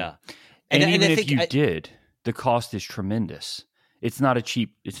 Yeah, yeah. And even if you did, the cost is tremendous. It's not a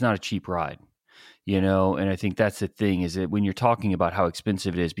cheap ride. And I think that's the thing, is that when you're talking about how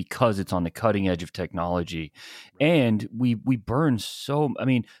expensive it is because it's on the cutting edge of technology, and we burn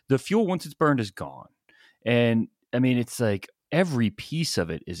the fuel, once it's burned, is gone. And I mean, it's like every piece of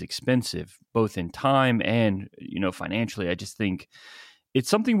it is expensive, both in time and, financially. I just think it's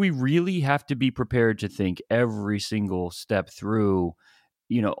something we really have to be prepared to think every single step through,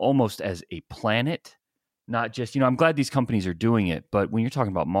 almost as a planet. Not just, I'm glad these companies are doing it, but when you're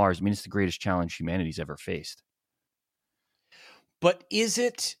talking about Mars, I mean, it's the greatest challenge humanity's ever faced. But is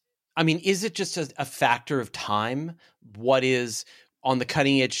it just a factor of time? What is on the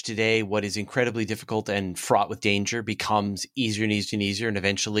cutting edge today, what is incredibly difficult and fraught with danger becomes easier and easier and easier, and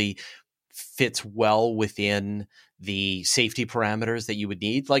eventually fits well within the safety parameters that you would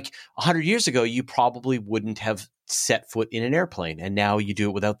need. Like 100 years ago, you probably wouldn't have set foot in an airplane, and now you do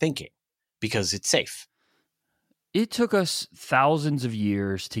it without thinking because it's safe. It took us thousands of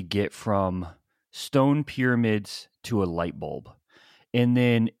years to get from stone pyramids to a light bulb. And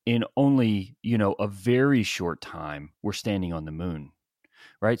then in only, a very short time, we're standing on the moon,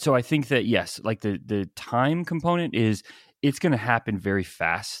 right? So I think that, yes, like the time component it's going to happen very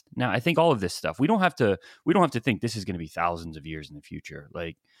fast. Now, I think all of this stuff, we don't have to think this is going to be thousands of years in the future.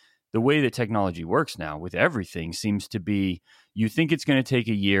 Like the way that technology works now with everything seems to be, you think it's going to take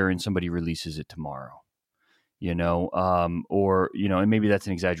a year and somebody releases it tomorrow. And maybe that's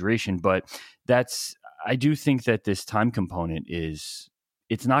an exaggeration, but I do think that this time component it's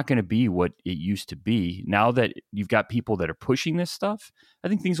not going to be what it used to be. Now that you've got people that are pushing this stuff, I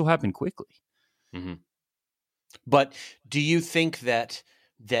think things will happen quickly. Mm-hmm. But do you think that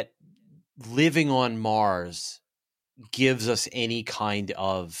living on Mars gives us any kind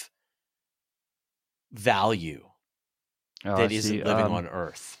of value that isn't living on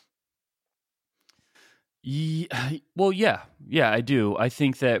Earth? Yeah, well, yeah, I do. I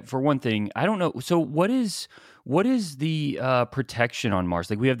think that, for one thing, I don't know. So what is the protection on Mars?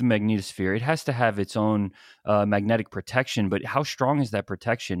 Like, we have the magnetosphere. It has to have its own magnetic protection, but how strong is that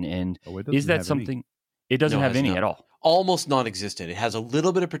protection? And is that something? It doesn't have any at all. Almost non-existent. It has a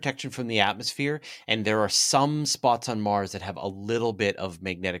little bit of protection from the atmosphere, and there are some spots on Mars that have a little bit of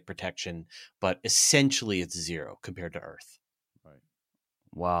magnetic protection, but essentially it's zero compared to Earth. Right.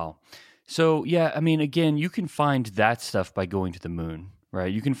 Wow. So, yeah, I mean, again, you can find that stuff by going to the moon,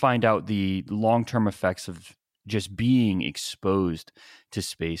 right? You can find out the long-term effects of just being exposed to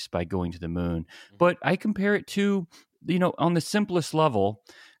space by going to the moon. But I compare it to, on the simplest level,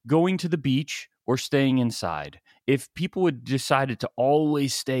 going to the beach or staying inside. If people had decided to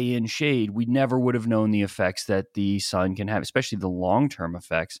always stay in shade, we never would have known the effects that the sun can have, especially the long-term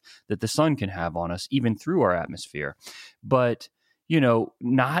effects that the sun can have on us, even through our atmosphere. But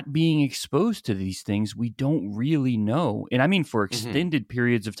not being exposed to these things, we don't really know. And I mean, for extended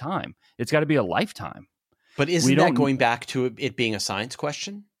periods of time, it's got to be a lifetime. But isn't that going back to it being a science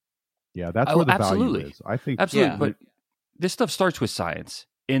question? Yeah, that's where the value is. I think absolutely. Yeah. But this stuff starts with science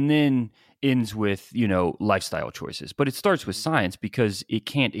and then ends with, lifestyle choices. But it starts with science because it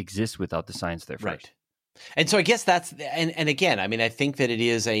can't exist without the science there first. Right. And so I guess that's, and again, I mean, I think that it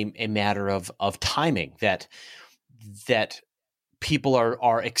is a matter of timing that people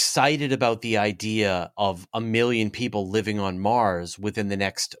are excited about the idea of 1 million people living on Mars within the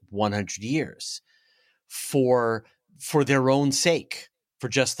next 100 years for their own sake, for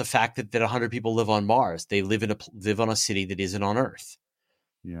just the fact that 100 people live on Mars. They live on a city that isn't on Earth.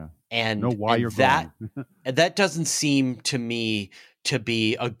 Yeah. And know why you're that, going. that doesn't seem to me to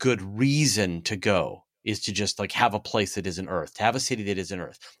be a good reason to go, is to just like have a place that isn't Earth, to have a city that isn't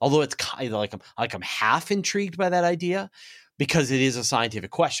Earth. Although it's kind of like I'm half intrigued by that idea, because it is a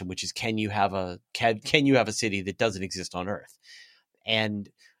scientific question, which is, can you have a city that doesn't exist on Earth? And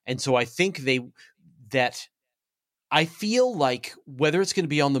so I think I feel like whether it's going to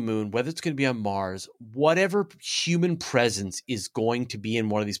be on the moon, whether it's going to be on Mars, whatever human presence is going to be in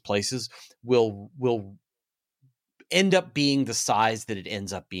one of these places will end up being the size that it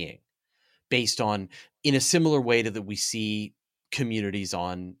ends up being, based on, in a similar way to that we see communities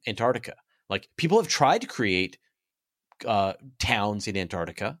on Antarctica. Like, people have tried to create towns in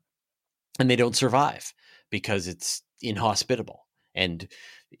Antarctica, and they don't survive because it's inhospitable. And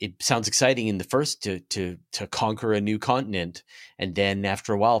it sounds exciting in the first to conquer a new continent, and then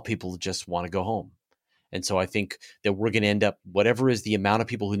after a while, people just want to go home. And so I think that we're going to end up, whatever is the amount of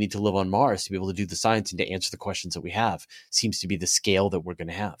people who need to live on Mars to be able to do the science and to answer the questions that we have, seems to be the scale that we're going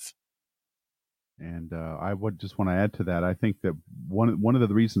to have. And I would just want to add to that. I think that one of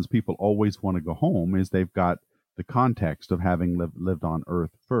the reasons people always want to go home is they've got the context of having lived on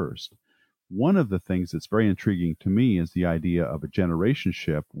Earth first. One of the things that's very intriguing to me is the idea of a generation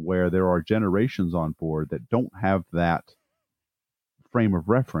ship, where there are generations on board that don't have that frame of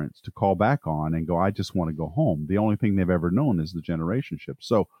reference to call back on and go, I just want to go home. The only thing they've ever known is the generation ship.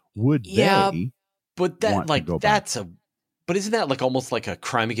 So would they but that, want like, to go that's back? But isn't that like almost like a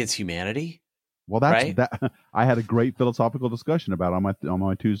crime against humanity? Well, that's right? that. I had a great philosophical discussion about on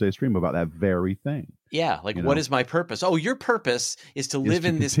my Tuesday stream about that very thing. Yeah, like, what is my purpose? Oh, your purpose is to live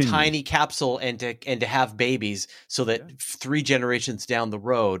in this tiny capsule and to have babies, so that 3 generations down the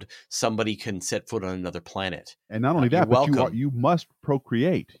road, somebody can set foot on another planet. And not only that, but you must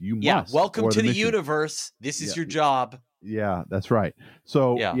procreate. You must. Welcome to the universe. This is your job. Yeah, that's right.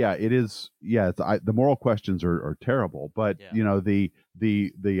 So it is. Yeah, the moral questions are terrible, but the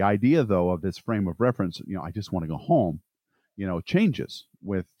idea though of this frame of reference, I just want to go home, changes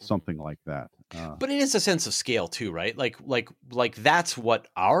with something like that. But it is a sense of scale too, right? Like that's what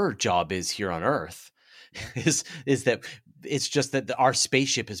our job is here on Earth, is that it's just that our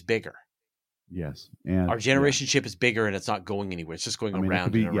spaceship is bigger. Yes, and our generation ship is bigger, and it's not going anywhere. It's just going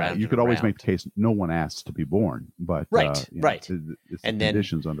around and around. You could always make the case no one asks to be born, but right. It's the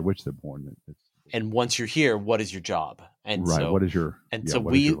conditions under which they're born. And once you're here, what is your job? And so, what is your?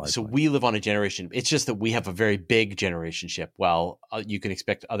 We live on a generation. It's just that we have a very big generation ship, while you can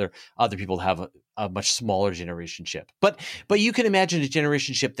expect other people to have a much smaller generation ship. But you can imagine a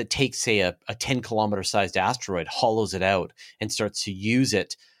generation ship that takes, say, a 10-kilometer sized asteroid, hollows it out, and starts to use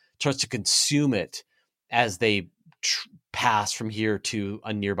it. Starts to consume it as they pass from here to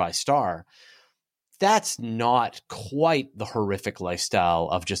a nearby star. That's not quite the horrific lifestyle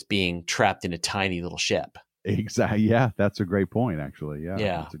of just being trapped in a tiny little ship. Exactly. Yeah, that's a great point, actually. Yeah,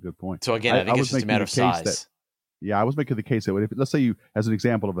 that's a good point. So again, I think it's just a matter of size. I was making the case that let's say you, as an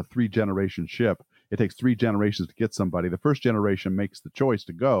example of a 3-generation ship, it takes 3 generations to get somebody. The first generation makes the choice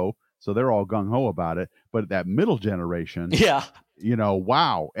to go, so they're all gung-ho about it. But that middle generation,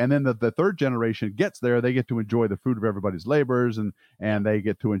 wow. And then the third generation gets there, they get to enjoy the fruit of everybody's labors, and they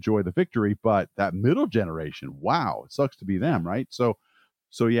get to enjoy the victory. But that middle generation, wow, it sucks to be them, right? So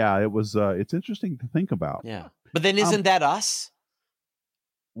yeah, it was. It's interesting to think about. Yeah, but then isn't that us?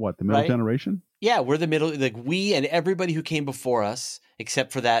 What, the middle generation? Yeah, we're the middle. Like, we and everybody who came before us,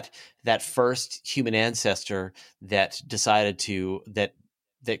 except for that first human ancestor that decided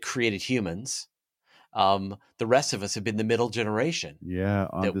that created humans. The rest of us have been the middle generation. Yeah,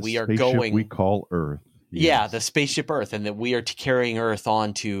 on that this we are spaceship going. We call Earth. Yes. Yeah, the spaceship Earth, and that we are carrying Earth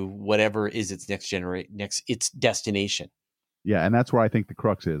on to whatever is its its destination. Yeah, and that's where I think the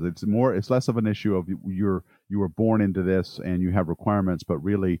crux is. It's less of an issue of you were born into this and you have requirements, but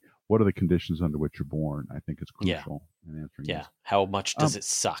really, what are the conditions under which you're born? I think is crucial in answering this. How much does it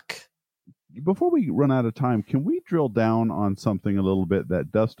suck? Before we run out of time, can we drill down on something a little bit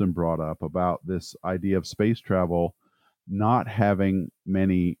that Dustin brought up about this idea of space travel not having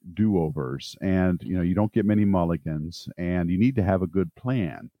many do-overs, and you don't get many mulligans, and you need to have a good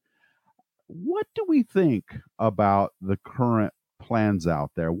plan. What do we think about the current plans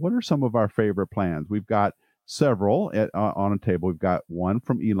out there? What are some of our favorite plans? We've got several on a table. We've got one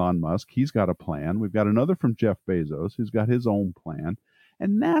from Elon Musk. He's got a plan. We've got another from Jeff Bezos, who's got his own plan.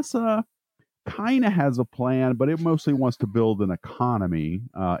 And NASA kind of has a plan, but it mostly wants to build an economy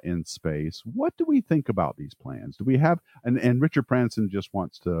in space. What do we think about these plans? Do we have, and Richard Branson just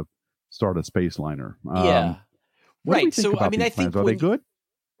wants to start a space liner. Right. So, I mean, I think, are they good?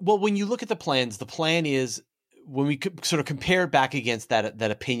 Well, when you look at the plans, the plan is, when we sort of compare back against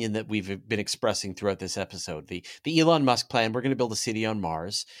that opinion that we've been expressing throughout this episode, the Elon Musk plan, we're going to build a city on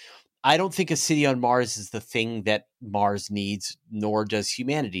Mars. I don't think a city on Mars is the thing that Mars needs, nor does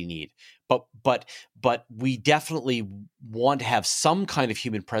humanity need. but we definitely want to have some kind of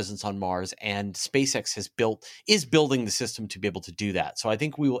human presence on Mars, and SpaceX is building the system to be able to do that. So I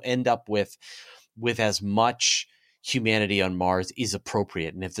think we will end up with as much humanity on Mars is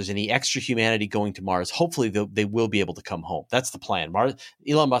appropriate. And if there's any extra humanity going to Mars, hopefully they will be able to come home. That's the plan.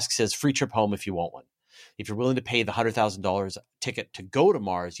 Elon Musk says free trip home if you want one. If you're willing to pay the $100,000 ticket to go to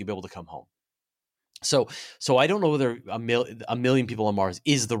Mars, you'll be able to come home. So I don't know whether a million people on Mars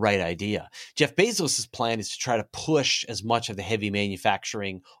is the right idea. Jeff Bezos' plan is to try to push as much of the heavy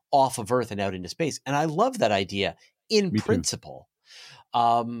manufacturing off of Earth and out into space. And I love that idea in principle.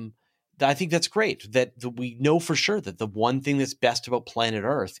 I think that's great that we know for sure that the one thing that's best about planet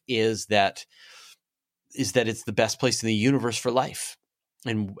Earth is that it's the best place in the universe for life.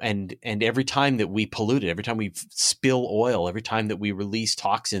 And every time that we pollute it, every time we spill oil, every time that we release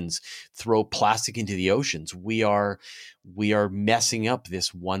toxins, throw plastic into the oceans, we are messing up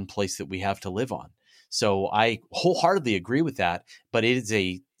this one place that we have to live on. So I wholeheartely agree with that, but it's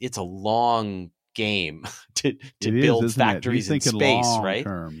a long game to build factories in space, right?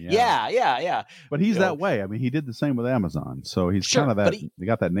 Term, yeah. But he's that way. I mean, he did the same with Amazon, so he's kind of that. He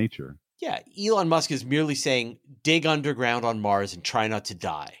got that nature. Yeah, Elon Musk is merely saying, dig underground on Mars and try not to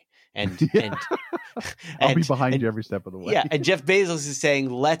die. And I'll be behind you every step of the way. Yeah, and Jeff Bezos is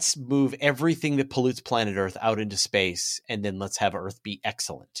saying, let's move everything that pollutes planet Earth out into space, and then let's have Earth be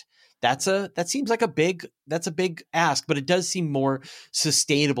excellent. That seems like a big ask, but it does seem more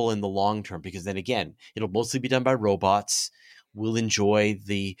sustainable in the long term, because then again, it'll mostly be done by robots. We'll enjoy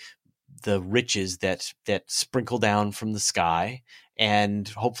the riches that sprinkle down from the sky, and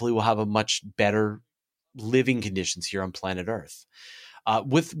hopefully we'll have a much better living conditions here on planet Earth.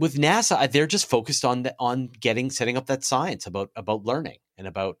 With NASA, they're just focused on setting up that science about learning and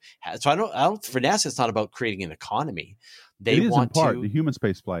about. So I don't for NASA, it's not about creating an economy. They want in part the human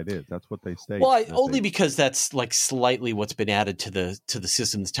space flight is. That's what they state. Well, because that's like slightly what's been added to the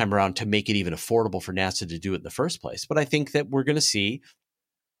system this time around to make it even affordable for NASA to do it in the first place. But I think that we're going to see,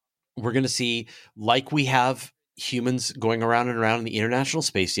 like we have humans going around and around in the International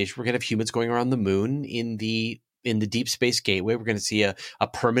Space Station, we're going to have humans going around the moon in the Deep Space Gateway. We're going to see a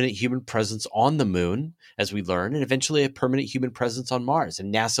permanent human presence on the moon as we learn, and eventually a permanent human presence on Mars.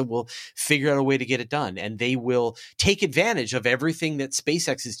 And NASA will figure out a way to get it done. And they will take advantage of everything that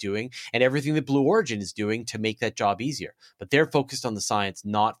SpaceX is doing and everything that Blue Origin is doing to make that job easier. But they're focused on the science,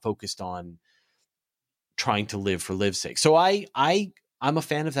 not focused on trying to live for live's sake. So I'm a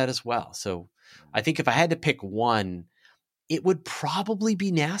fan of that as well. So I think if I had to pick one, it would probably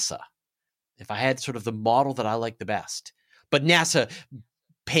be NASA. If I had sort of the model that I like the best, but NASA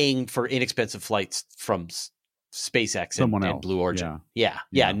paying for inexpensive flights from SpaceX and Blue Origin. Yeah.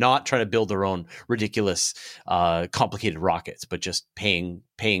 Not trying to build their own ridiculous, complicated rockets, but just paying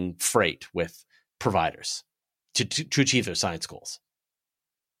freight with providers to achieve their science goals.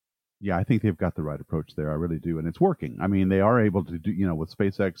 Yeah, I think they've got the right approach there. I really do. And it's working. I mean, they are able to do, with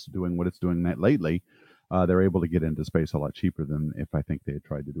SpaceX doing what it's doing lately, they're able to get into space a lot cheaper than if I think they had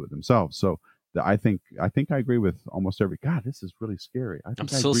tried to do it themselves. So I think I agree with almost every. God, this is really scary. I'm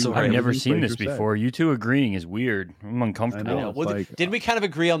so sorry. I've never seen this before. You two agreeing is weird. I'm uncomfortable. I know. Well, didn't we kind of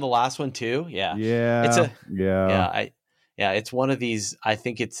agree on the last one too? Yeah. It's one of these. I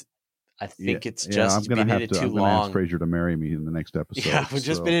think it's just been in it too long. I'm going to ask Fraser to marry me in the next episode. Yeah, we've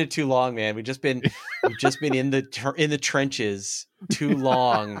just been in it too long, man. We've just been in the trenches too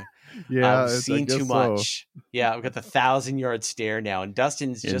long. Yeah, I've seen too much. So. Yeah, we've got the 1,000-yard stare now, and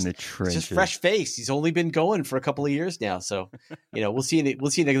Dustin's just fresh faced. He's only been going for a couple of years now, so we'll see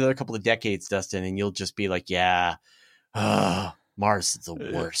in another couple of decades, Dustin, and you'll just be like, Mars is the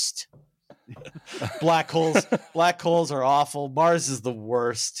worst. Black holes are awful. Mars is the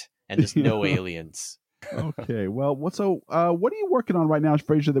worst, and there's no aliens. Okay, well, what are you working on right now,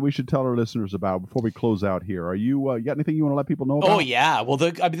 Fraser, that we should tell our listeners about before we close out here? Are you got anything you want to let people know about? Oh yeah, well,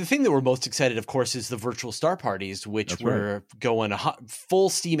 the thing that we're most excited, of course, is the virtual star parties, which we're going full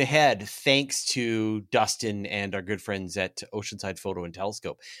steam ahead, thanks to Dustin and our good friends at Oceanside Photo and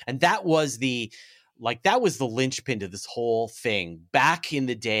Telescope, and that was the linchpin to this whole thing. Back in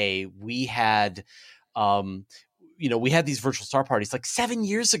the day, we had. We had these virtual star parties like 7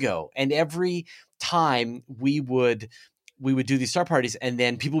 years ago, and every time we would do these star parties, and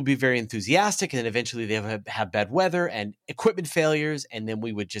then people would be very enthusiastic, and then eventually they have bad weather and equipment failures, and then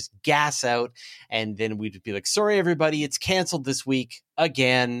we would just gas out, and then we'd be like, sorry everybody, it's canceled this week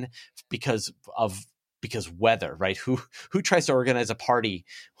again because weather, right? Who tries to organize a party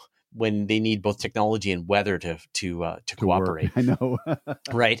when they need both technology and weather to cooperate. I know.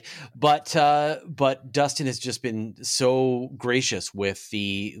 Right. But Dustin has just been so gracious with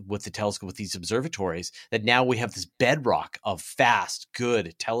the telescope, with these observatories, that now we have this bedrock of fast,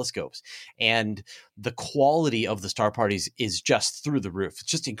 good telescopes. And the quality of the star parties is just through the roof. It's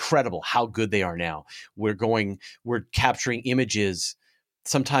just incredible how good they are now. We're capturing images.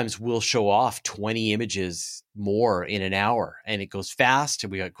 Sometimes we'll show off 20 images more in an hour, and it goes fast,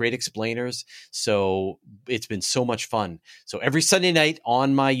 and we got great explainers. So it's been so much fun. So every Sunday night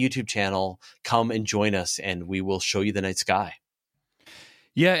on my YouTube channel, come and join us, and we will show you the night sky.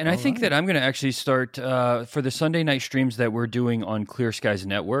 Yeah, and I think that I'm going to actually start for the Sunday night streams that we're doing on Clear Skies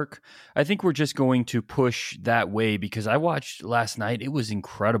Network. I think we're just going to push that way, because I watched last night. It was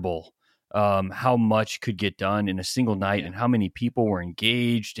incredible. How much could get done in a single night, and how many people were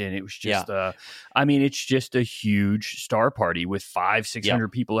engaged. And it was just, it's just a huge star party with 500-600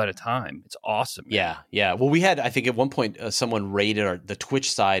 people at a time. It's awesome. Man. Yeah. Well, we had, I think at one point, someone rated the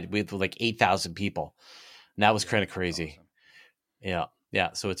Twitch side with like 8,000 people. And that was kind of crazy. Awesome.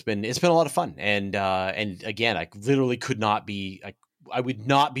 Yeah. So it's been a lot of fun. And again, I literally could not be, I would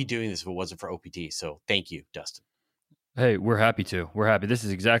not be doing this if it wasn't for OPT. So thank you, Dustin. Hey, we're happy to. We're happy. This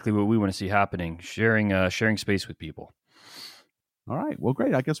is exactly what we want to see happening, sharing space with people. All right. Well,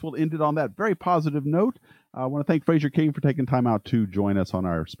 great. I guess we'll end it on that very positive note. I want to thank Fraser King for taking time out to join us on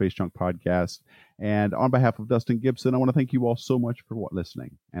our Space Junk podcast. And on behalf of Dustin Gibson, I want to thank you all so much for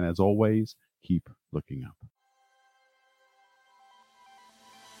listening. And as always, keep looking up.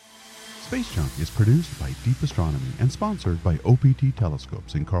 Space Junk is produced by Deep Astronomy and sponsored by OPT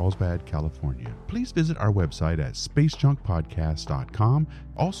Telescopes in Carlsbad, California. Please visit our website at spacejunkpodcast.com.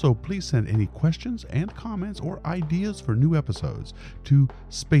 Also, please send any questions and comments or ideas for new episodes to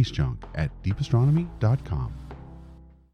spacejunk@deepastronomy.com.